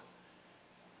world.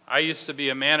 I used to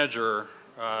be a manager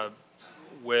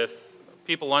with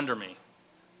people under me.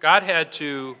 God had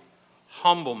to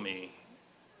humble me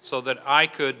so that I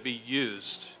could be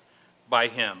used by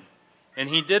Him. And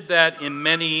He did that in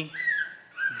many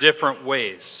different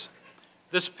ways.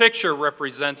 This picture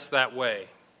represents that way.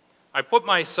 I put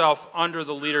myself under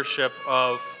the leadership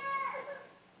of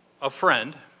a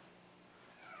friend,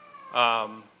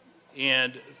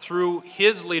 and through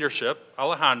his leadership,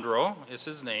 Alejandro is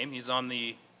his name, he's on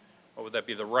the, what would that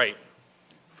be, the right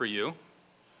for you,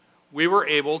 we were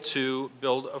able to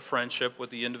build a friendship with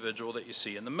the individual that you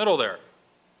see in the middle there.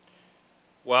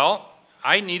 Well,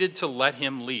 I needed to let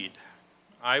him lead.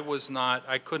 I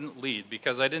couldn't lead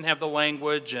because I didn't have the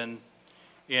language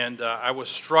and I was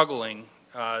struggling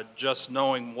just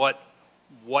knowing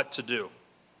what to do.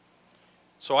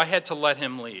 So I had to let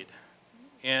him lead.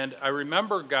 And I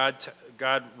remember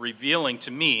God revealing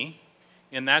to me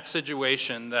in that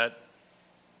situation that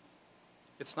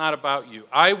it's not about you.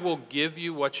 I will give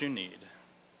you what you need,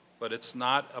 but it's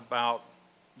not about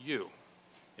you.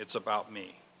 It's about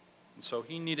me. And so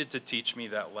He needed to teach me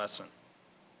that lesson.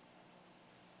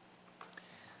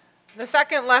 The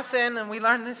second lesson, and we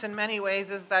learn this in many ways,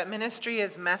 is that ministry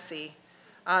is messy.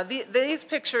 These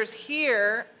pictures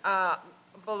here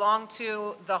belong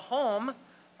to the home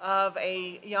of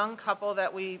a young couple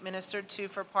that we ministered to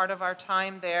for part of our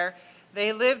time there.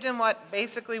 They lived in what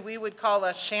basically we would call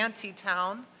a shanty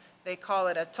town. They call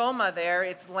it a toma there.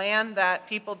 It's land that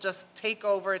people just take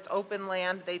over. It's open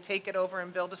land. They take it over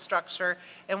and build a structure.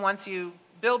 And once you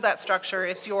build that structure,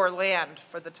 it's your land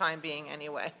for the time being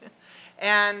anyway.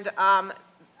 And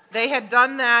they had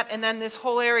done that, and then this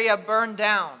whole area burned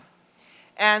down.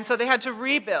 And so they had to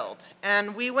rebuild.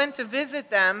 And we went to visit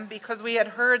them because we had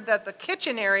heard that the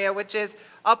kitchen area, which is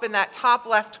up in that top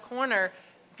left corner,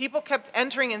 people kept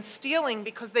entering and stealing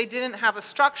because they didn't have a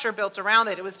structure built around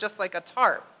it. It was just like a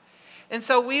tarp. And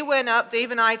so we went up, Dave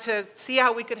and I, to see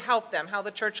how we could help them, how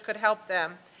the church could help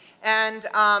them. And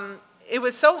it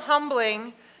was so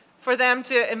humbling for them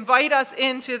to invite us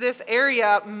into this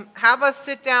area, have us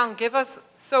sit down, give us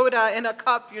soda in a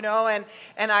cup,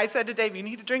 and I said to Dave, you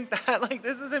need to drink that.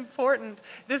 This is important.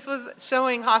 This was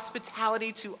showing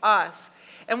hospitality to us.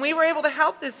 And we were able to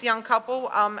help this young couple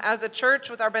as a church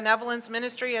with our benevolence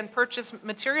ministry and purchase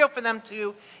material for them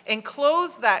to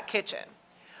enclose that kitchen.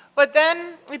 But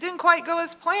then it didn't quite go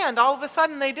as planned. All of a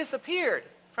sudden they disappeared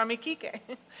from Iquique.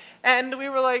 And we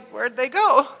were like, where'd they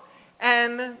go?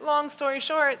 And long story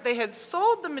short, they had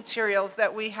sold the materials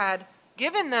that we had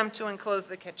given them to enclose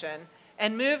the kitchen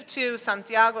and moved to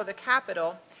Santiago, the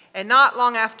capital. And not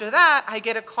long after that, I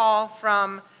get a call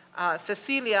from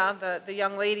Cecilia, the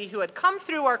young lady who had come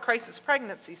through our crisis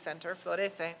pregnancy center,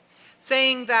 Florece,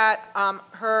 saying that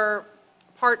her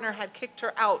partner had kicked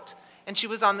her out and she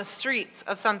was on the streets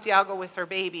of Santiago with her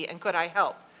baby, and could I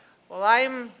help? Well,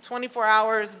 I'm 24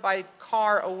 hours by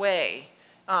car away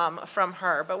from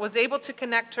her, but was able to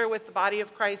connect her with the body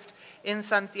of Christ in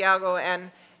Santiago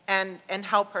and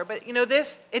help her. But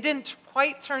it didn't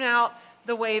quite turn out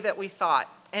the way that we thought.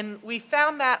 And we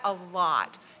found that a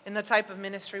lot in the type of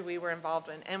ministry we were involved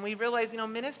in. And we realized,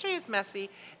 ministry is messy,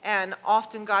 and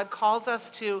often God calls us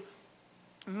to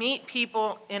meet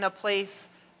people in a place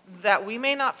that we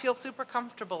may not feel super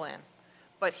comfortable in.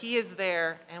 But he is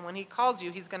there, and when he calls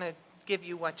you, he's going to give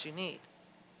you what you need.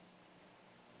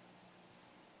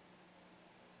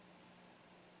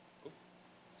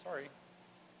 Sorry.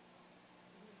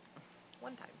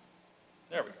 One time.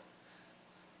 There we go.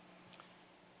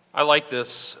 I like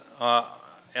this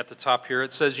at the top here.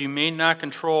 It says, you may not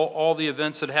control all the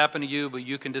events that happen to you, but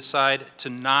you can decide to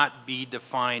not be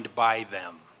defined by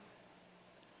them.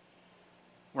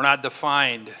 We're not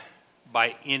defined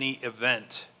by any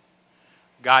event.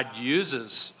 God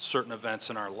uses certain events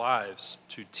in our lives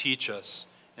to teach us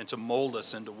and to mold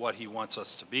us into what he wants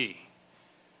us to be.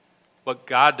 But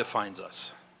God defines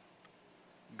us.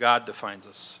 God defines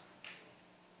us.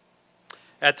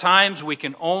 At times, we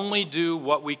can only do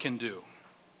what we can do.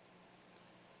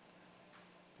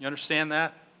 You understand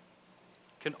that?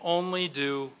 Can only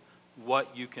do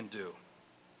what you can do.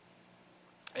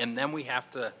 And then we have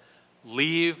to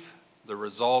leave the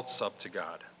results up to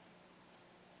God.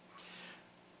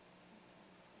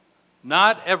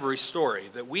 Not every story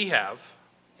that we have,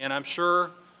 and I'm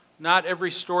sure not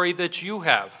every story that you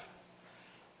have,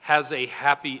 has a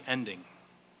happy ending.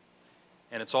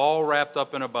 And it's all wrapped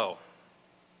up in a bow.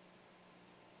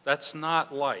 That's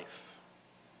not life.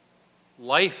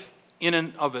 Life in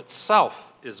and of itself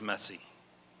is messy.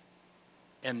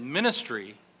 And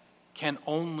ministry can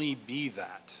only be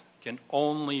that, can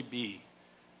only be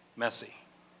messy.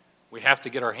 We have to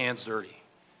get our hands dirty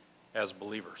as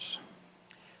believers.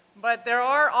 But there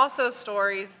are also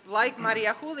stories like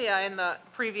Maria Julia in the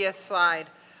previous slide.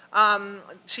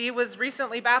 She was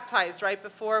recently baptized right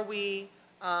before we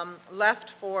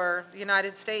left for the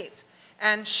United States.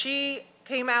 And she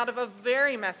came out of a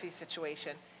very messy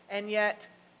situation, and yet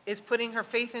is putting her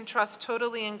faith and trust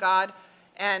totally in God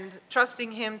and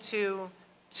trusting him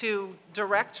to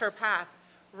direct her path.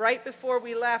 Right before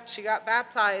we left, she got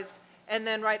baptized, and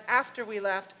then right after we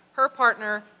left, her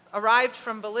partner arrived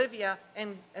from Bolivia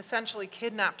and essentially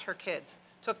kidnapped her kids,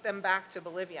 took them back to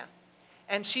Bolivia.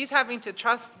 And she's having to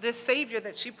trust this Savior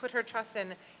that she put her trust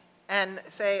in and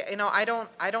say, I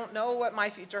don't know what my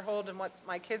future holds and what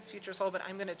my kids' futures hold, but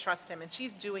I'm going to trust him. And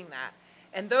she's doing that.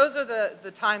 And those are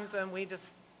the times when we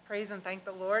just praise and thank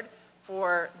the Lord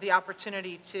for the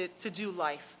opportunity to do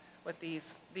life with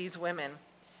these women.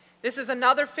 This is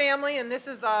another family, and this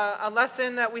is a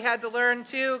lesson that we had to learn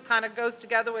too. Kind of goes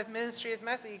together with ministry is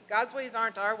messy. God's ways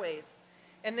aren't our ways.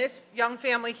 And this young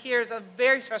family here is a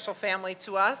very special family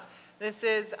to us. This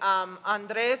is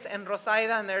Andres and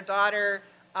Rosaida and their daughter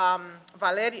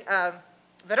Veronica.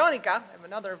 I have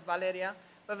another Valeria,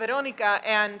 but Veronica,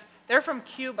 and they're from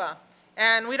Cuba.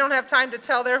 And we don't have time to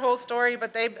tell their whole story,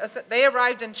 but they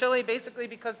arrived in Chile basically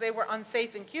because they were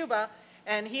unsafe in Cuba.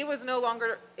 And he was no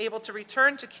longer able to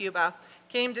return to Cuba,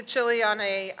 came to Chile on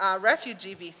a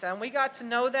refugee visa. And we got to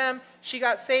know them. She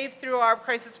got saved through our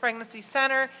Crisis Pregnancy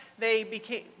Center. They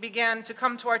began to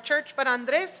come to our church, but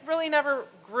Andres really never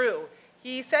grew.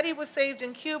 He said he was saved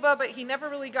in Cuba, but he never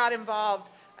really got involved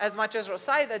as much as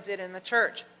Rosaida did in the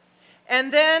church.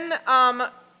 And then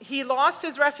he lost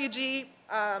his refugee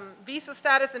visa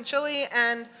status in Chile,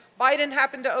 and Biden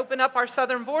happened to open up our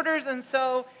southern borders, and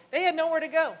so they had nowhere to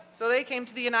go. So they came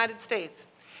to the United States.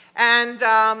 And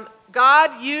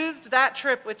God used that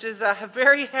trip, which is a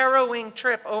very harrowing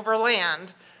trip over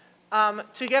land,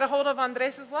 to get a hold of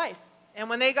Andres' life. And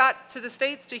when they got to the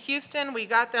States, to Houston, we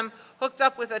got them hooked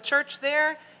up with a church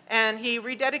there, and he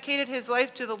rededicated his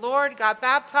life to the Lord, got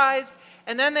baptized,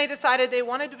 and then they decided they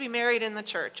wanted to be married in the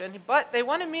church, but they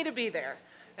wanted me to be there.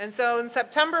 And so in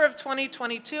September of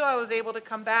 2022, I was able to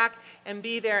come back and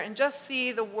be there and just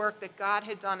see the work that God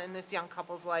had done in this young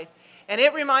couple's life. And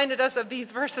it reminded us of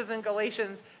these verses in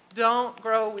Galatians. Don't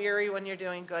grow weary when you're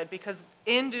doing good, because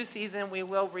in due season we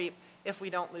will reap if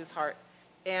we don't lose heart.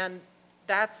 And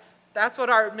that's what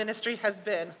our ministry has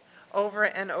been over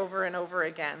and over and over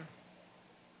again.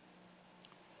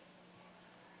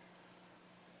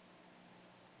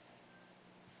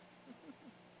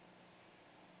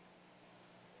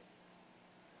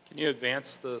 Can you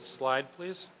advance the slide,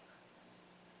 please?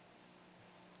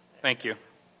 Thank you.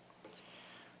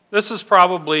 This is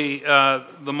probably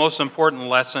the most important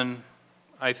lesson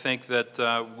I think that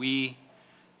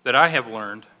I have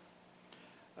learned.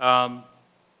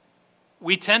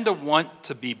 We tend to want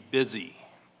to be busy.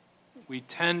 We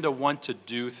tend to want to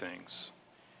do things.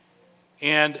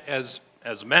 And as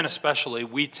men especially,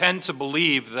 we tend to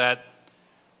believe that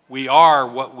we are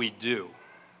what we do,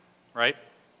 right?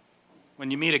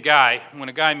 When a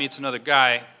guy meets another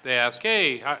guy, they ask,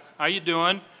 hey, how you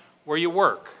doing? Where you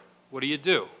work? What do you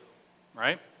do?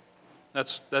 Right?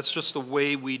 That's just the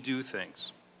way we do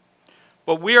things.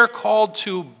 But we are called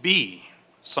to be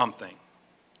something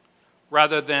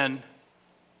rather than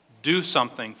do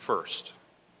something first.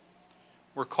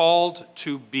 We're called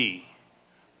to be.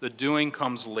 The doing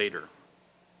comes later.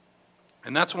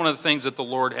 And that's one of the things that the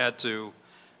Lord had to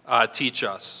teach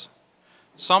us.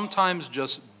 Sometimes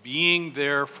just being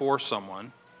there for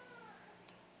someone,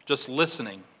 just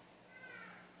listening,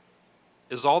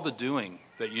 is all the doing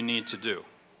that you need to do.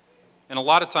 And a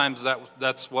lot of times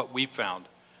that's what we found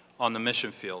on the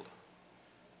mission field.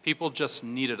 People just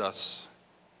needed us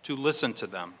to listen to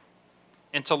them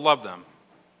and to love them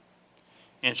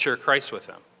and share Christ with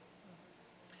them.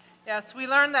 Yes, we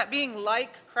learned that being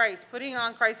like Christ, putting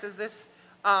on Christ, as this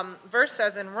verse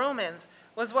says in Romans,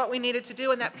 was what we needed to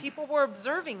do, and that people were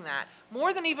observing that.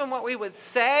 More than even what we would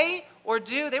say or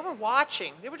do, they were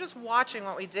watching. They were just watching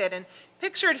what we did. And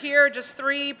pictured here, just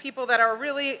 3 people that are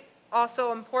really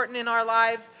also important in our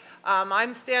lives.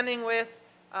 I'm standing with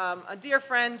a dear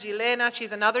friend, Gilena.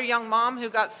 She's another young mom who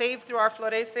got saved through our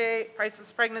Florece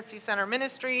Priceless Pregnancy Center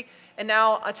ministry and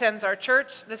now attends our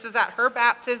church. This is at her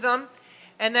baptism.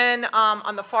 And then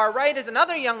on the far right is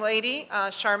another young lady,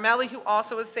 Charmeli, who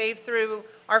also was saved through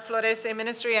our Florece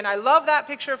ministry. And I love that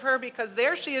picture of her because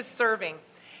there she is serving.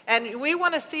 And we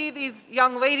want to see these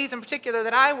young ladies in particular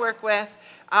that I work with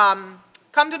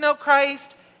come to know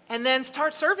Christ and then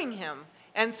start serving him.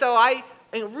 And so I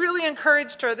really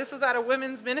encouraged her. This was at a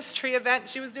women's ministry event.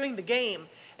 She was doing the game.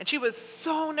 And she was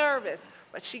so nervous.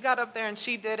 But she got up there and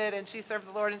she did it, and she served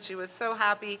the Lord, and she was so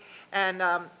happy. And,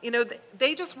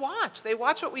 they just watch. They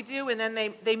watch what we do, and then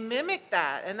they mimic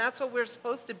that. And that's what we're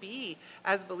supposed to be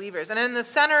as believers. And in the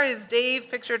center is Dave,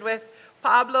 pictured with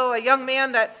Pablo, a young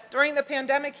man that during the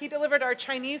pandemic, he delivered our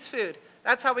Chinese food.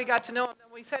 That's how we got to know him.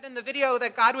 And we said in the video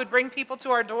that God would bring people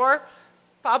to our door.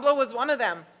 Pablo was one of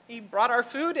them. He brought our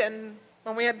food, and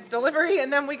when we had delivery,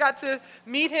 and then we got to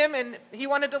meet him, and he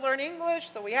wanted to learn English,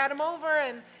 so we had him over,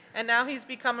 and now he's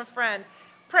become a friend.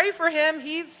 Pray for him.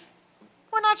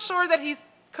 We're not sure that he's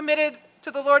committed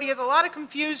to the Lord. He has a lot of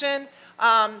confusion.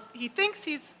 He thinks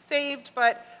he's saved,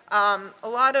 but a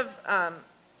lot of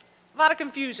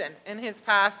confusion in his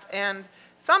past. And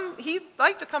he'd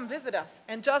like to come visit us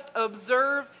and just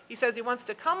observe. He says he wants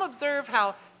to come observe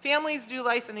how families do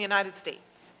life in the United States.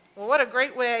 Well, what a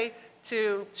great way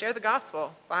to share the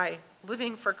gospel by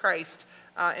living for Christ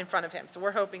in front of him. So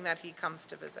we're hoping that he comes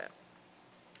to visit.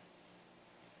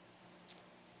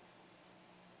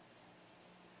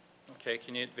 Okay,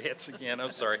 can you advance again?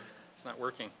 I'm sorry. It's not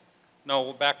working.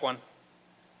 No, back one.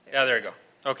 Yeah, there you go.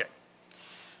 Okay.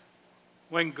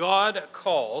 When God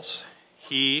calls,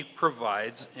 he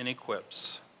provides and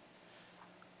equips.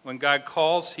 When God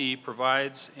calls, he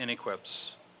provides and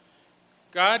equips.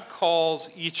 God calls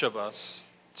each of us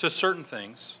to certain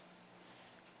things.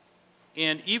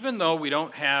 And even though we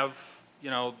don't have,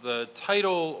 the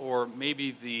title or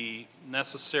maybe the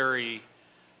necessary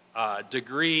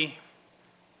degree,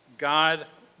 God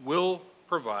will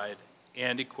provide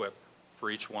and equip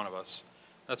for each one of us.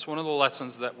 That's one of the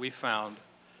lessons that we found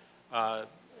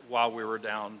while we were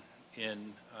down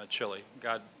in Chile.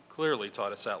 God clearly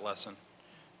taught us that lesson,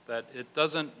 that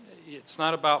it's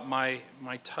not about my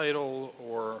title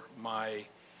or my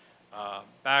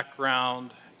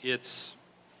background. It's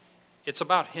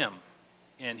about him,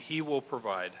 and he will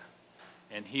provide,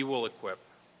 and he will equip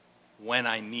when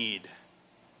I need.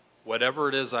 Whatever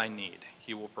it is I need,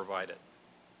 he will provide it.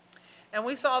 And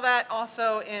we saw that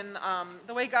also in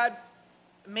the way God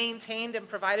maintained and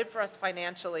provided for us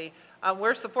financially.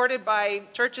 We're supported by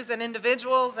churches and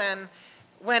individuals, and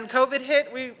when COVID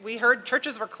hit, we heard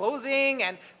churches were closing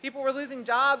and people were losing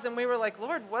jobs, and we were like,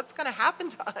 Lord, what's going to happen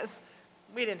to us?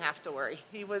 We didn't have to worry.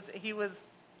 He was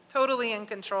totally in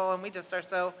control, and we just are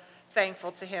so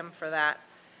thankful to him for that.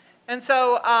 And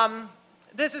so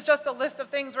this is just a list of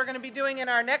things we're going to be doing in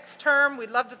our next term.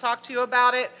 We'd love to talk to you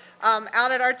about it out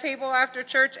at our table after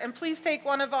church. And please take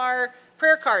one of our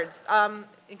prayer cards.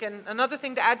 Again, another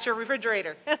thing to add to your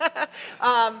refrigerator.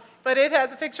 But it has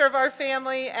a picture of our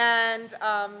family and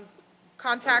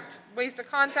ways to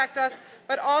contact us.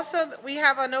 But also, we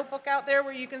have a notebook out there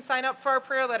where you can sign up for our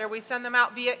prayer letter. We send them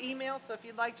out via email, so if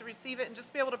you'd like to receive it and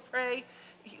just be able to pray,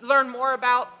 learn more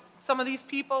about some of these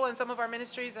people and some of our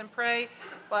ministries and pray.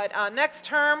 But next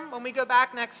term, when we go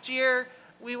back next year,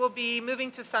 we will be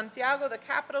moving to Santiago, the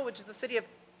capital, which is a city of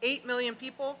 8 million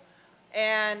people.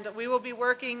 And we will be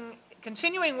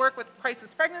continuing work with Crisis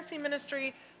Pregnancy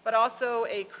Ministry, but also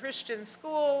a Christian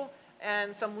school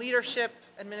and some leadership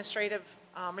administrative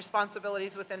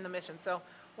responsibilities within the mission. So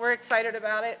we're excited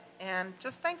about it, and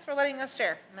just thanks for letting us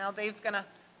share. Now Dave's going to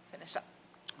finish up.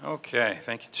 Okay,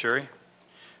 thank you, Terry.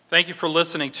 Thank you for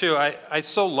listening, too. I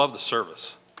so love the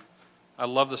service. I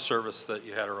love the service that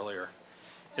you had earlier.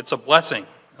 It's a blessing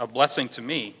to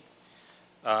me,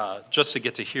 just to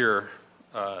get to hear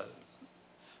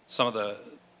some of the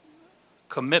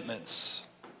commitments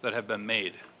that have been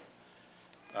made.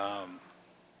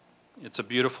 It's a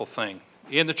beautiful thing.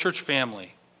 And the church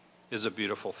family is a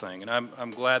beautiful thing. And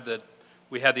I'm glad that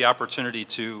we had the opportunity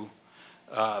to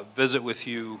visit with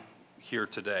you here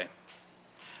today.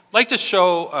 I'd like to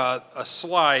show a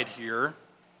slide here.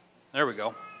 There we go.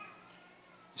 You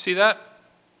see that?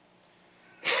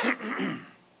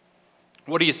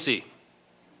 What do you see?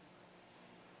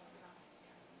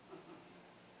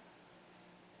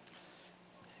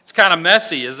 It's kind of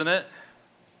messy, isn't it?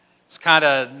 It's kind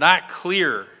of not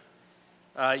clear.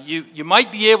 You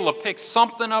might be able to pick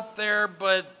something up there,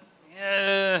 but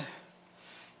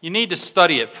you need to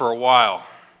study it for a while.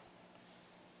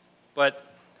 But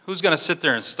who's going to sit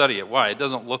there and study it? Why? It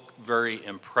doesn't look very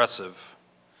impressive.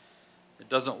 It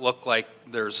doesn't look like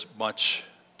there's much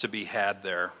to be had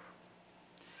there.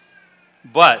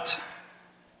 But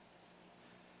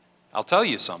I'll tell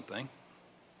you something.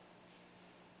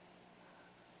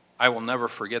 I will never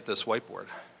forget this whiteboard.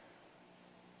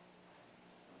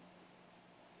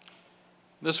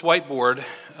 This whiteboard,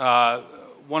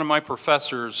 one of my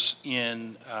professors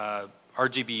in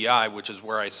RGBI, which is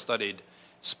where I studied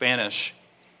Spanish,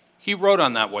 he wrote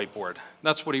on that whiteboard.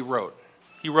 That's what he wrote.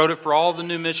 He wrote it for all the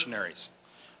new missionaries,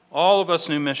 all of us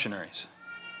new missionaries.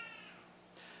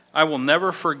 I will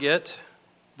never forget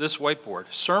this whiteboard.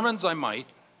 Sermons I might.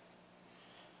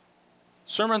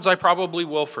 Sermons I probably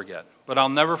will forget, but I'll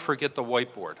never forget the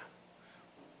whiteboard.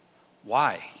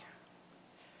 Why?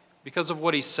 Because of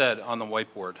what he said on the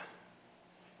whiteboard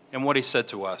and what he said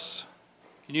to us.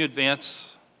 Can you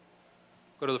advance?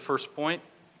 Go to the first point.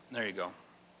 There you go.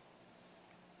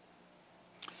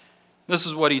 This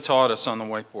is what he taught us on the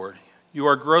whiteboard. You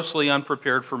are grossly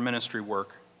unprepared for ministry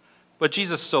work, but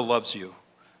Jesus still loves you.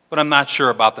 But I'm not sure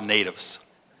about the natives.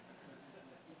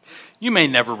 You may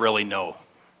never really know.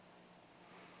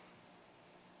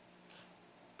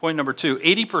 Point number 2,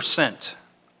 80%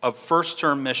 of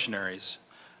first-term missionaries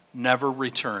never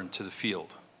return to the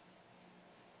field.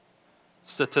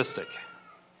 Statistic.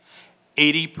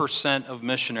 80% of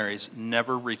missionaries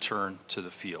never return to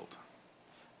the field.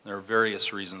 There are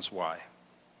various reasons why.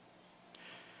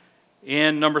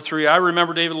 And number 3, I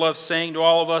remember David Love saying to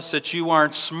all of us that you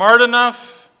aren't smart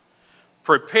enough,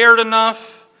 prepared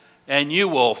enough, and you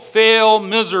will fail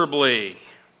miserably.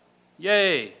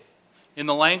 Yay. In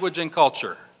the language and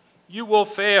culture, you will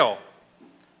fail.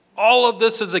 All of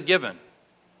this is a given.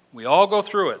 We all go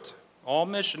through it. All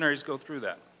missionaries go through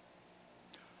that.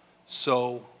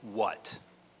 So what?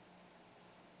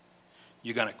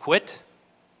 You going to quit?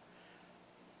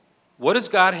 What does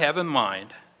God have in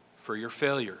mind for your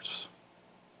failures?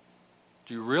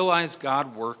 Do you realize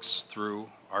God works through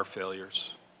our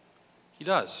failures? He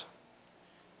does.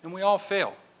 And we all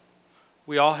fail.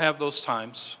 We all have those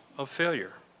times of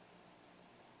failure.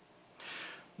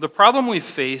 The problem we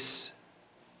face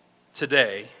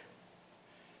today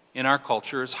in our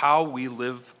culture is how we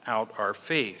live out our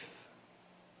faith.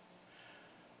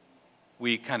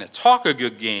 We kind of talk a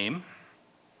good game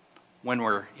when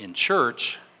we're in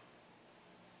church,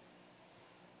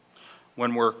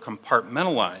 when we're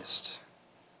compartmentalized.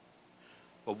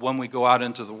 But when we go out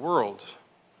into the world,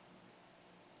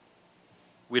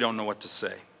 we don't know what to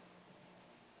say.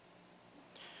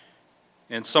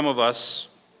 And some of us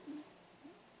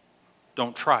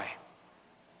don't try.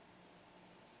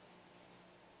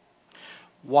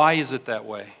 Why is it that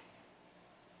way?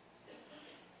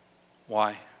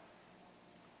 Why?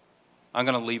 I'm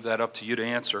going to leave that up to you to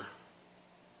answer.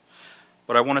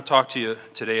 But I want to talk to you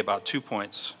today about 2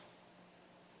 points.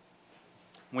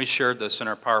 We shared this in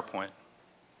our PowerPoint.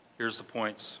 Here's the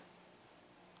points.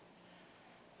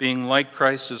 Being like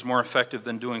Christ is more effective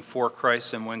than doing for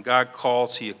Christ, and when God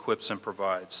calls, He equips and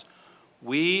provides.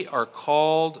 We are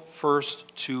called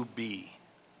first to be.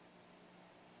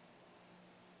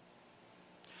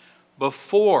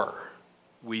 Before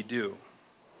we do.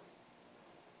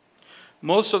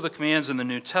 Most of the commands in the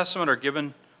New Testament are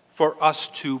given for us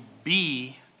to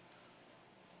be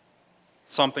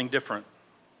something different.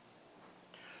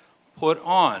 Put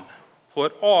on,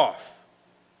 put off,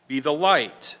 be the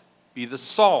light, be the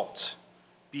salt,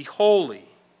 be holy.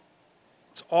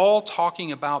 It's all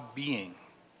talking about being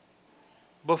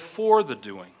before the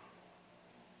doing.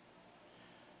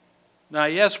 Now,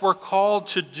 yes, we're called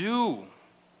to do,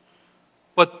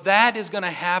 but that is going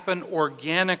to happen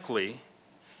organically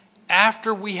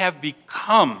after we have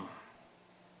become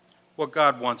what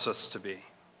God wants us to be.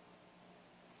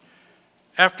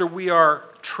 After we are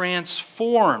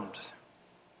transformed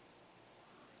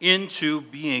into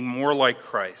being more like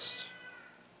Christ.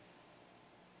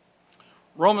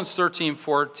 Romans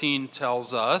 13:14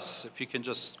 tells us, if you can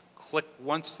just click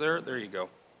once there you go.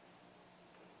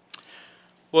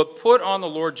 But put on the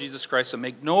Lord Jesus Christ and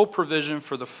make no provision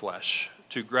for the flesh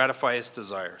to gratify its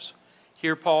desires.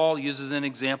 Here Paul uses an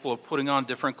example of putting on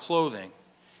different clothing.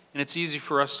 And it's easy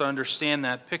for us to understand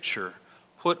that picture.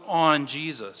 Put on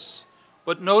Jesus.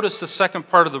 But notice the second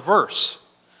part of the verse.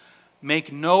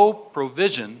 Make no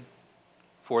provision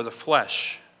for the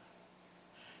flesh.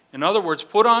 In other words,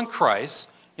 put on Christ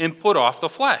and put off the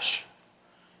flesh.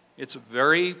 It's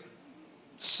very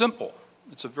simple.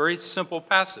 It's a very simple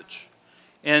passage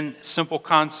and simple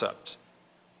concept.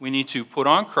 We need to put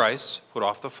on Christ, put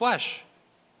off the flesh.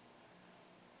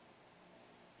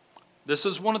 This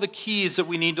is one of the keys that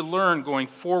we need to learn going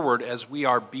forward as we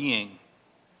are being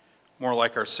more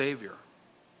like our Savior.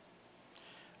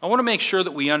 I want to make sure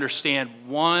that we understand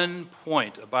one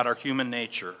point about our human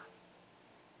nature.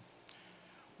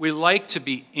 We like to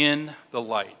be in the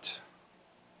light.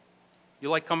 You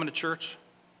like coming to church?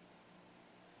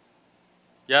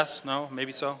 Yes? No?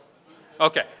 Maybe so?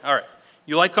 Okay, all right.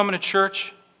 You like coming to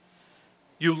church?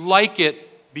 You like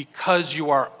it because you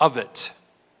are of it.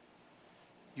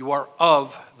 You are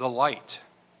of the light.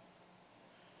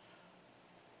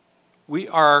 We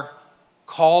are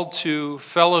called to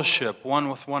fellowship one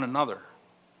with one another.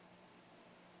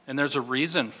 And there's a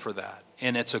reason for that,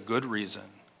 and it's a good reason.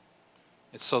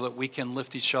 It's so that we can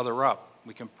lift each other up.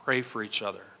 We can pray for each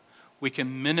other. We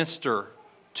can minister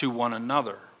to one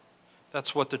another.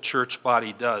 That's what the church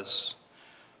body does.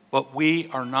 But we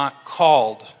are not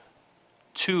called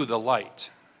to the light.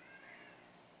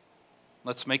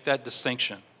 Let's make that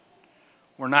distinction.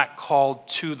 We're not called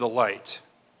to the light.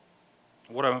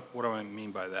 What do I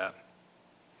mean by that?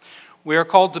 We are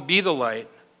called to be the light,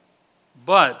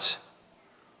 but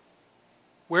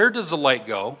where does the light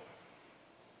go?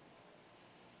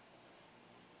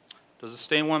 Does it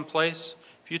stay in one place?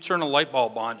 If you turn a light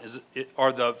bulb on,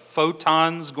 are the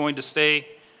photons going to stay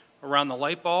around the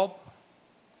light bulb?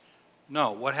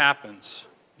 No. What happens?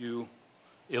 You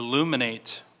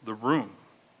illuminate the room.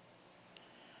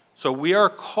 So we are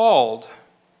called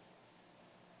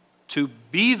to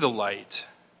be the light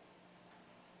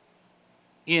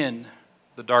in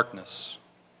the darkness.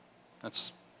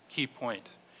 That's a key point.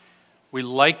 We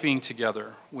like being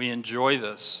together. We enjoy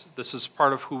this. This is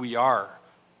part of who we are.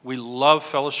 We love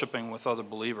fellowshipping with other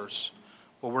believers,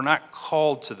 but we're not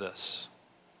called to this.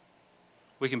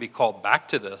 We can be called back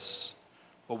to this,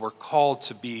 but we're called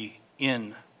to be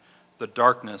in the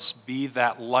darkness, be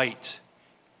that light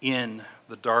in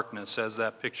the darkness, as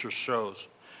that picture shows.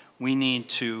 We need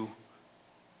to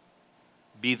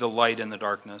be the light in the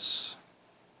darkness.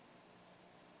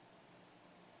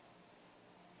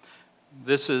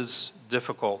 This is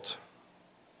difficult.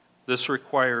 This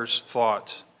requires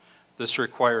thought. This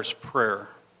requires prayer.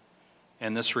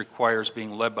 And this requires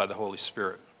being led by the Holy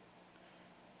Spirit.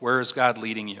 Where is God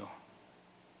leading you?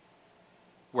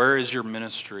 Where is your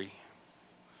ministry?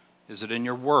 Is it in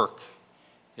your work?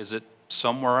 Is it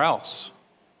somewhere else?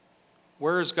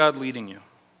 Where is God leading you?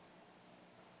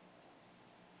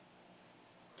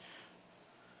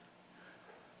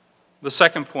 The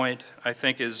second point, I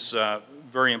think, is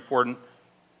very important.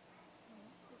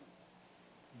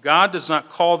 God does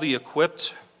not call the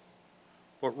equipped,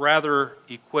 but rather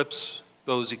equips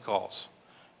those he calls.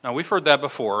 Now, we've heard that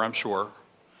before, I'm sure,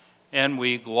 and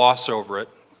we gloss over it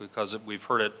because we've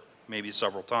heard it maybe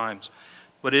several times,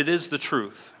 but it is the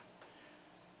truth.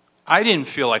 I didn't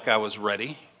feel like I was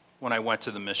ready when I went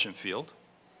to the mission field.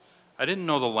 I didn't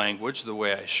know the language the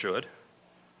way I should,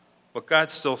 but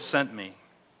God still sent me.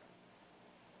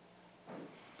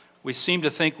 We seem to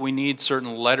think we need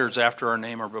certain letters after our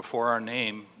name or before our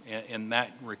name, and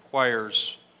that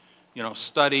requires,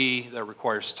 study, that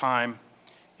requires time,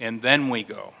 and then we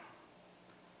go.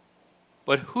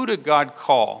 But who did God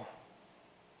call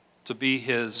to be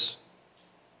his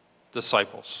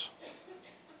disciples?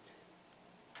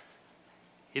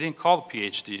 He didn't call the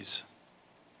PhDs.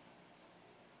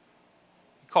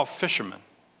 called fishermen.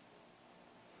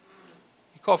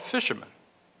 He called fishermen.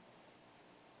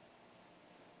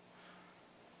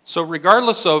 So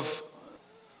regardless of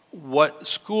what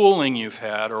schooling you've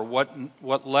had or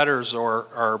what letters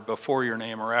are before your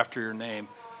name or after your name,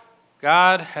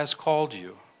 God has called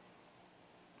you.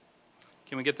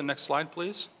 Can we get the next slide,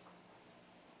 please?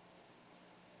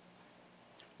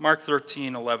 Mark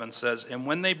 13:11 says, "And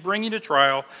when they bring you to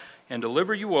trial and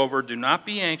deliver you over, do not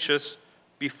be anxious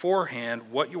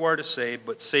beforehand what you are to say,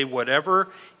 but say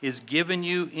whatever is given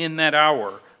you in that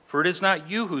hour. For it is not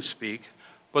you who speak,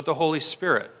 but the Holy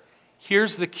Spirit."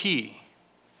 Here's the key.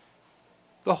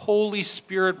 The Holy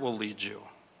Spirit will lead you.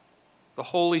 The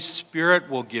Holy Spirit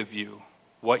will give you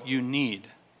what you need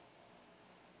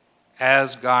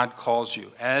as God calls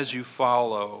you, as you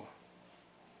follow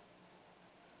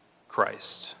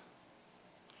Christ.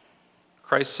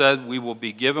 Christ said we will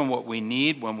be given what we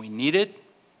need when we need it.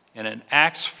 And in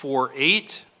Acts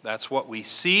 4:8, that's what we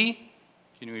see.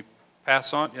 Can we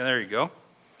pass on? Yeah, there you go.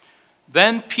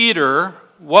 Then Peter,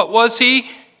 what was he?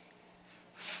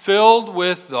 Filled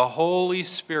with the Holy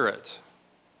Spirit.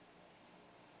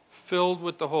 Filled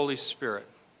with the Holy Spirit.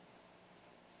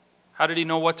 How did he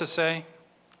know what to say?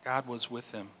 God was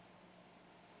with him.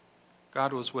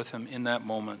 God was with him in that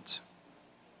moment.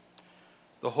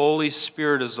 The Holy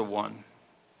Spirit is the one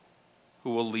who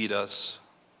will lead us.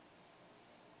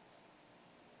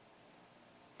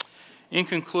 In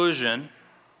conclusion,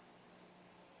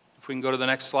 if we can go to the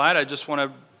next slide, I just want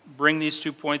to bring these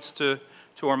 2 points to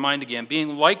our mind again.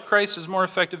 Being like Christ is more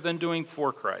effective than doing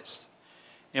for Christ.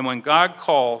 And when God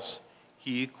calls,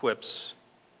 he equips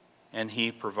and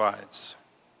he provides.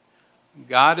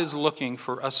 God is looking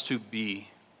for us to be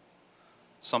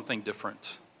something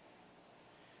different.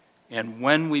 And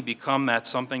when we become that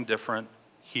something different,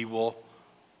 he will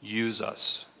use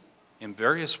us in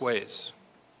various ways,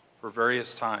 for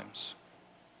various times,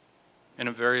 and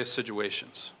in various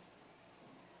situations.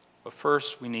 But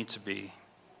first, we need to be.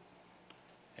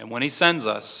 And when he sends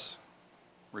us,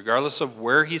 regardless of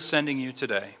where he's sending you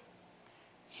today,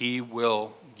 he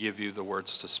will give you the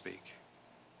words to speak.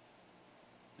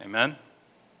 Amen?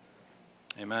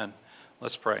 Amen.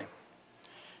 Let's pray.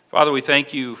 Father, we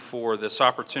thank you for this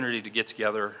opportunity to get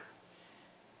together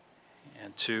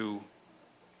and to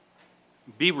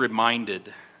be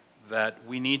reminded that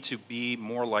we need to be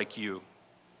more like you.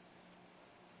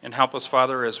 And help us,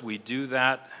 Father, as we do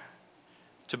that,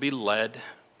 to be led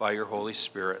by your Holy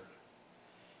Spirit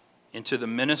into the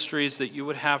ministries that you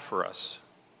would have for us.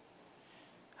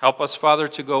 Help us, Father,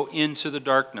 to go into the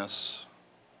darkness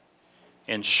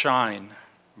and shine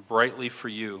brightly for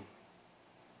you.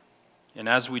 And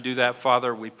as we do that,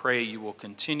 Father, we pray you will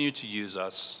continue to use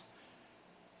us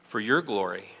for your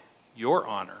glory, your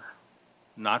honor,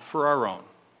 not for our own.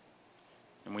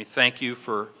 And we thank you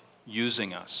for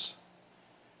using us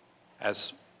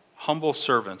as humble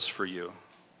servants for you.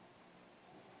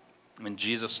 In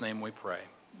Jesus' name we pray.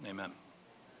 Amen.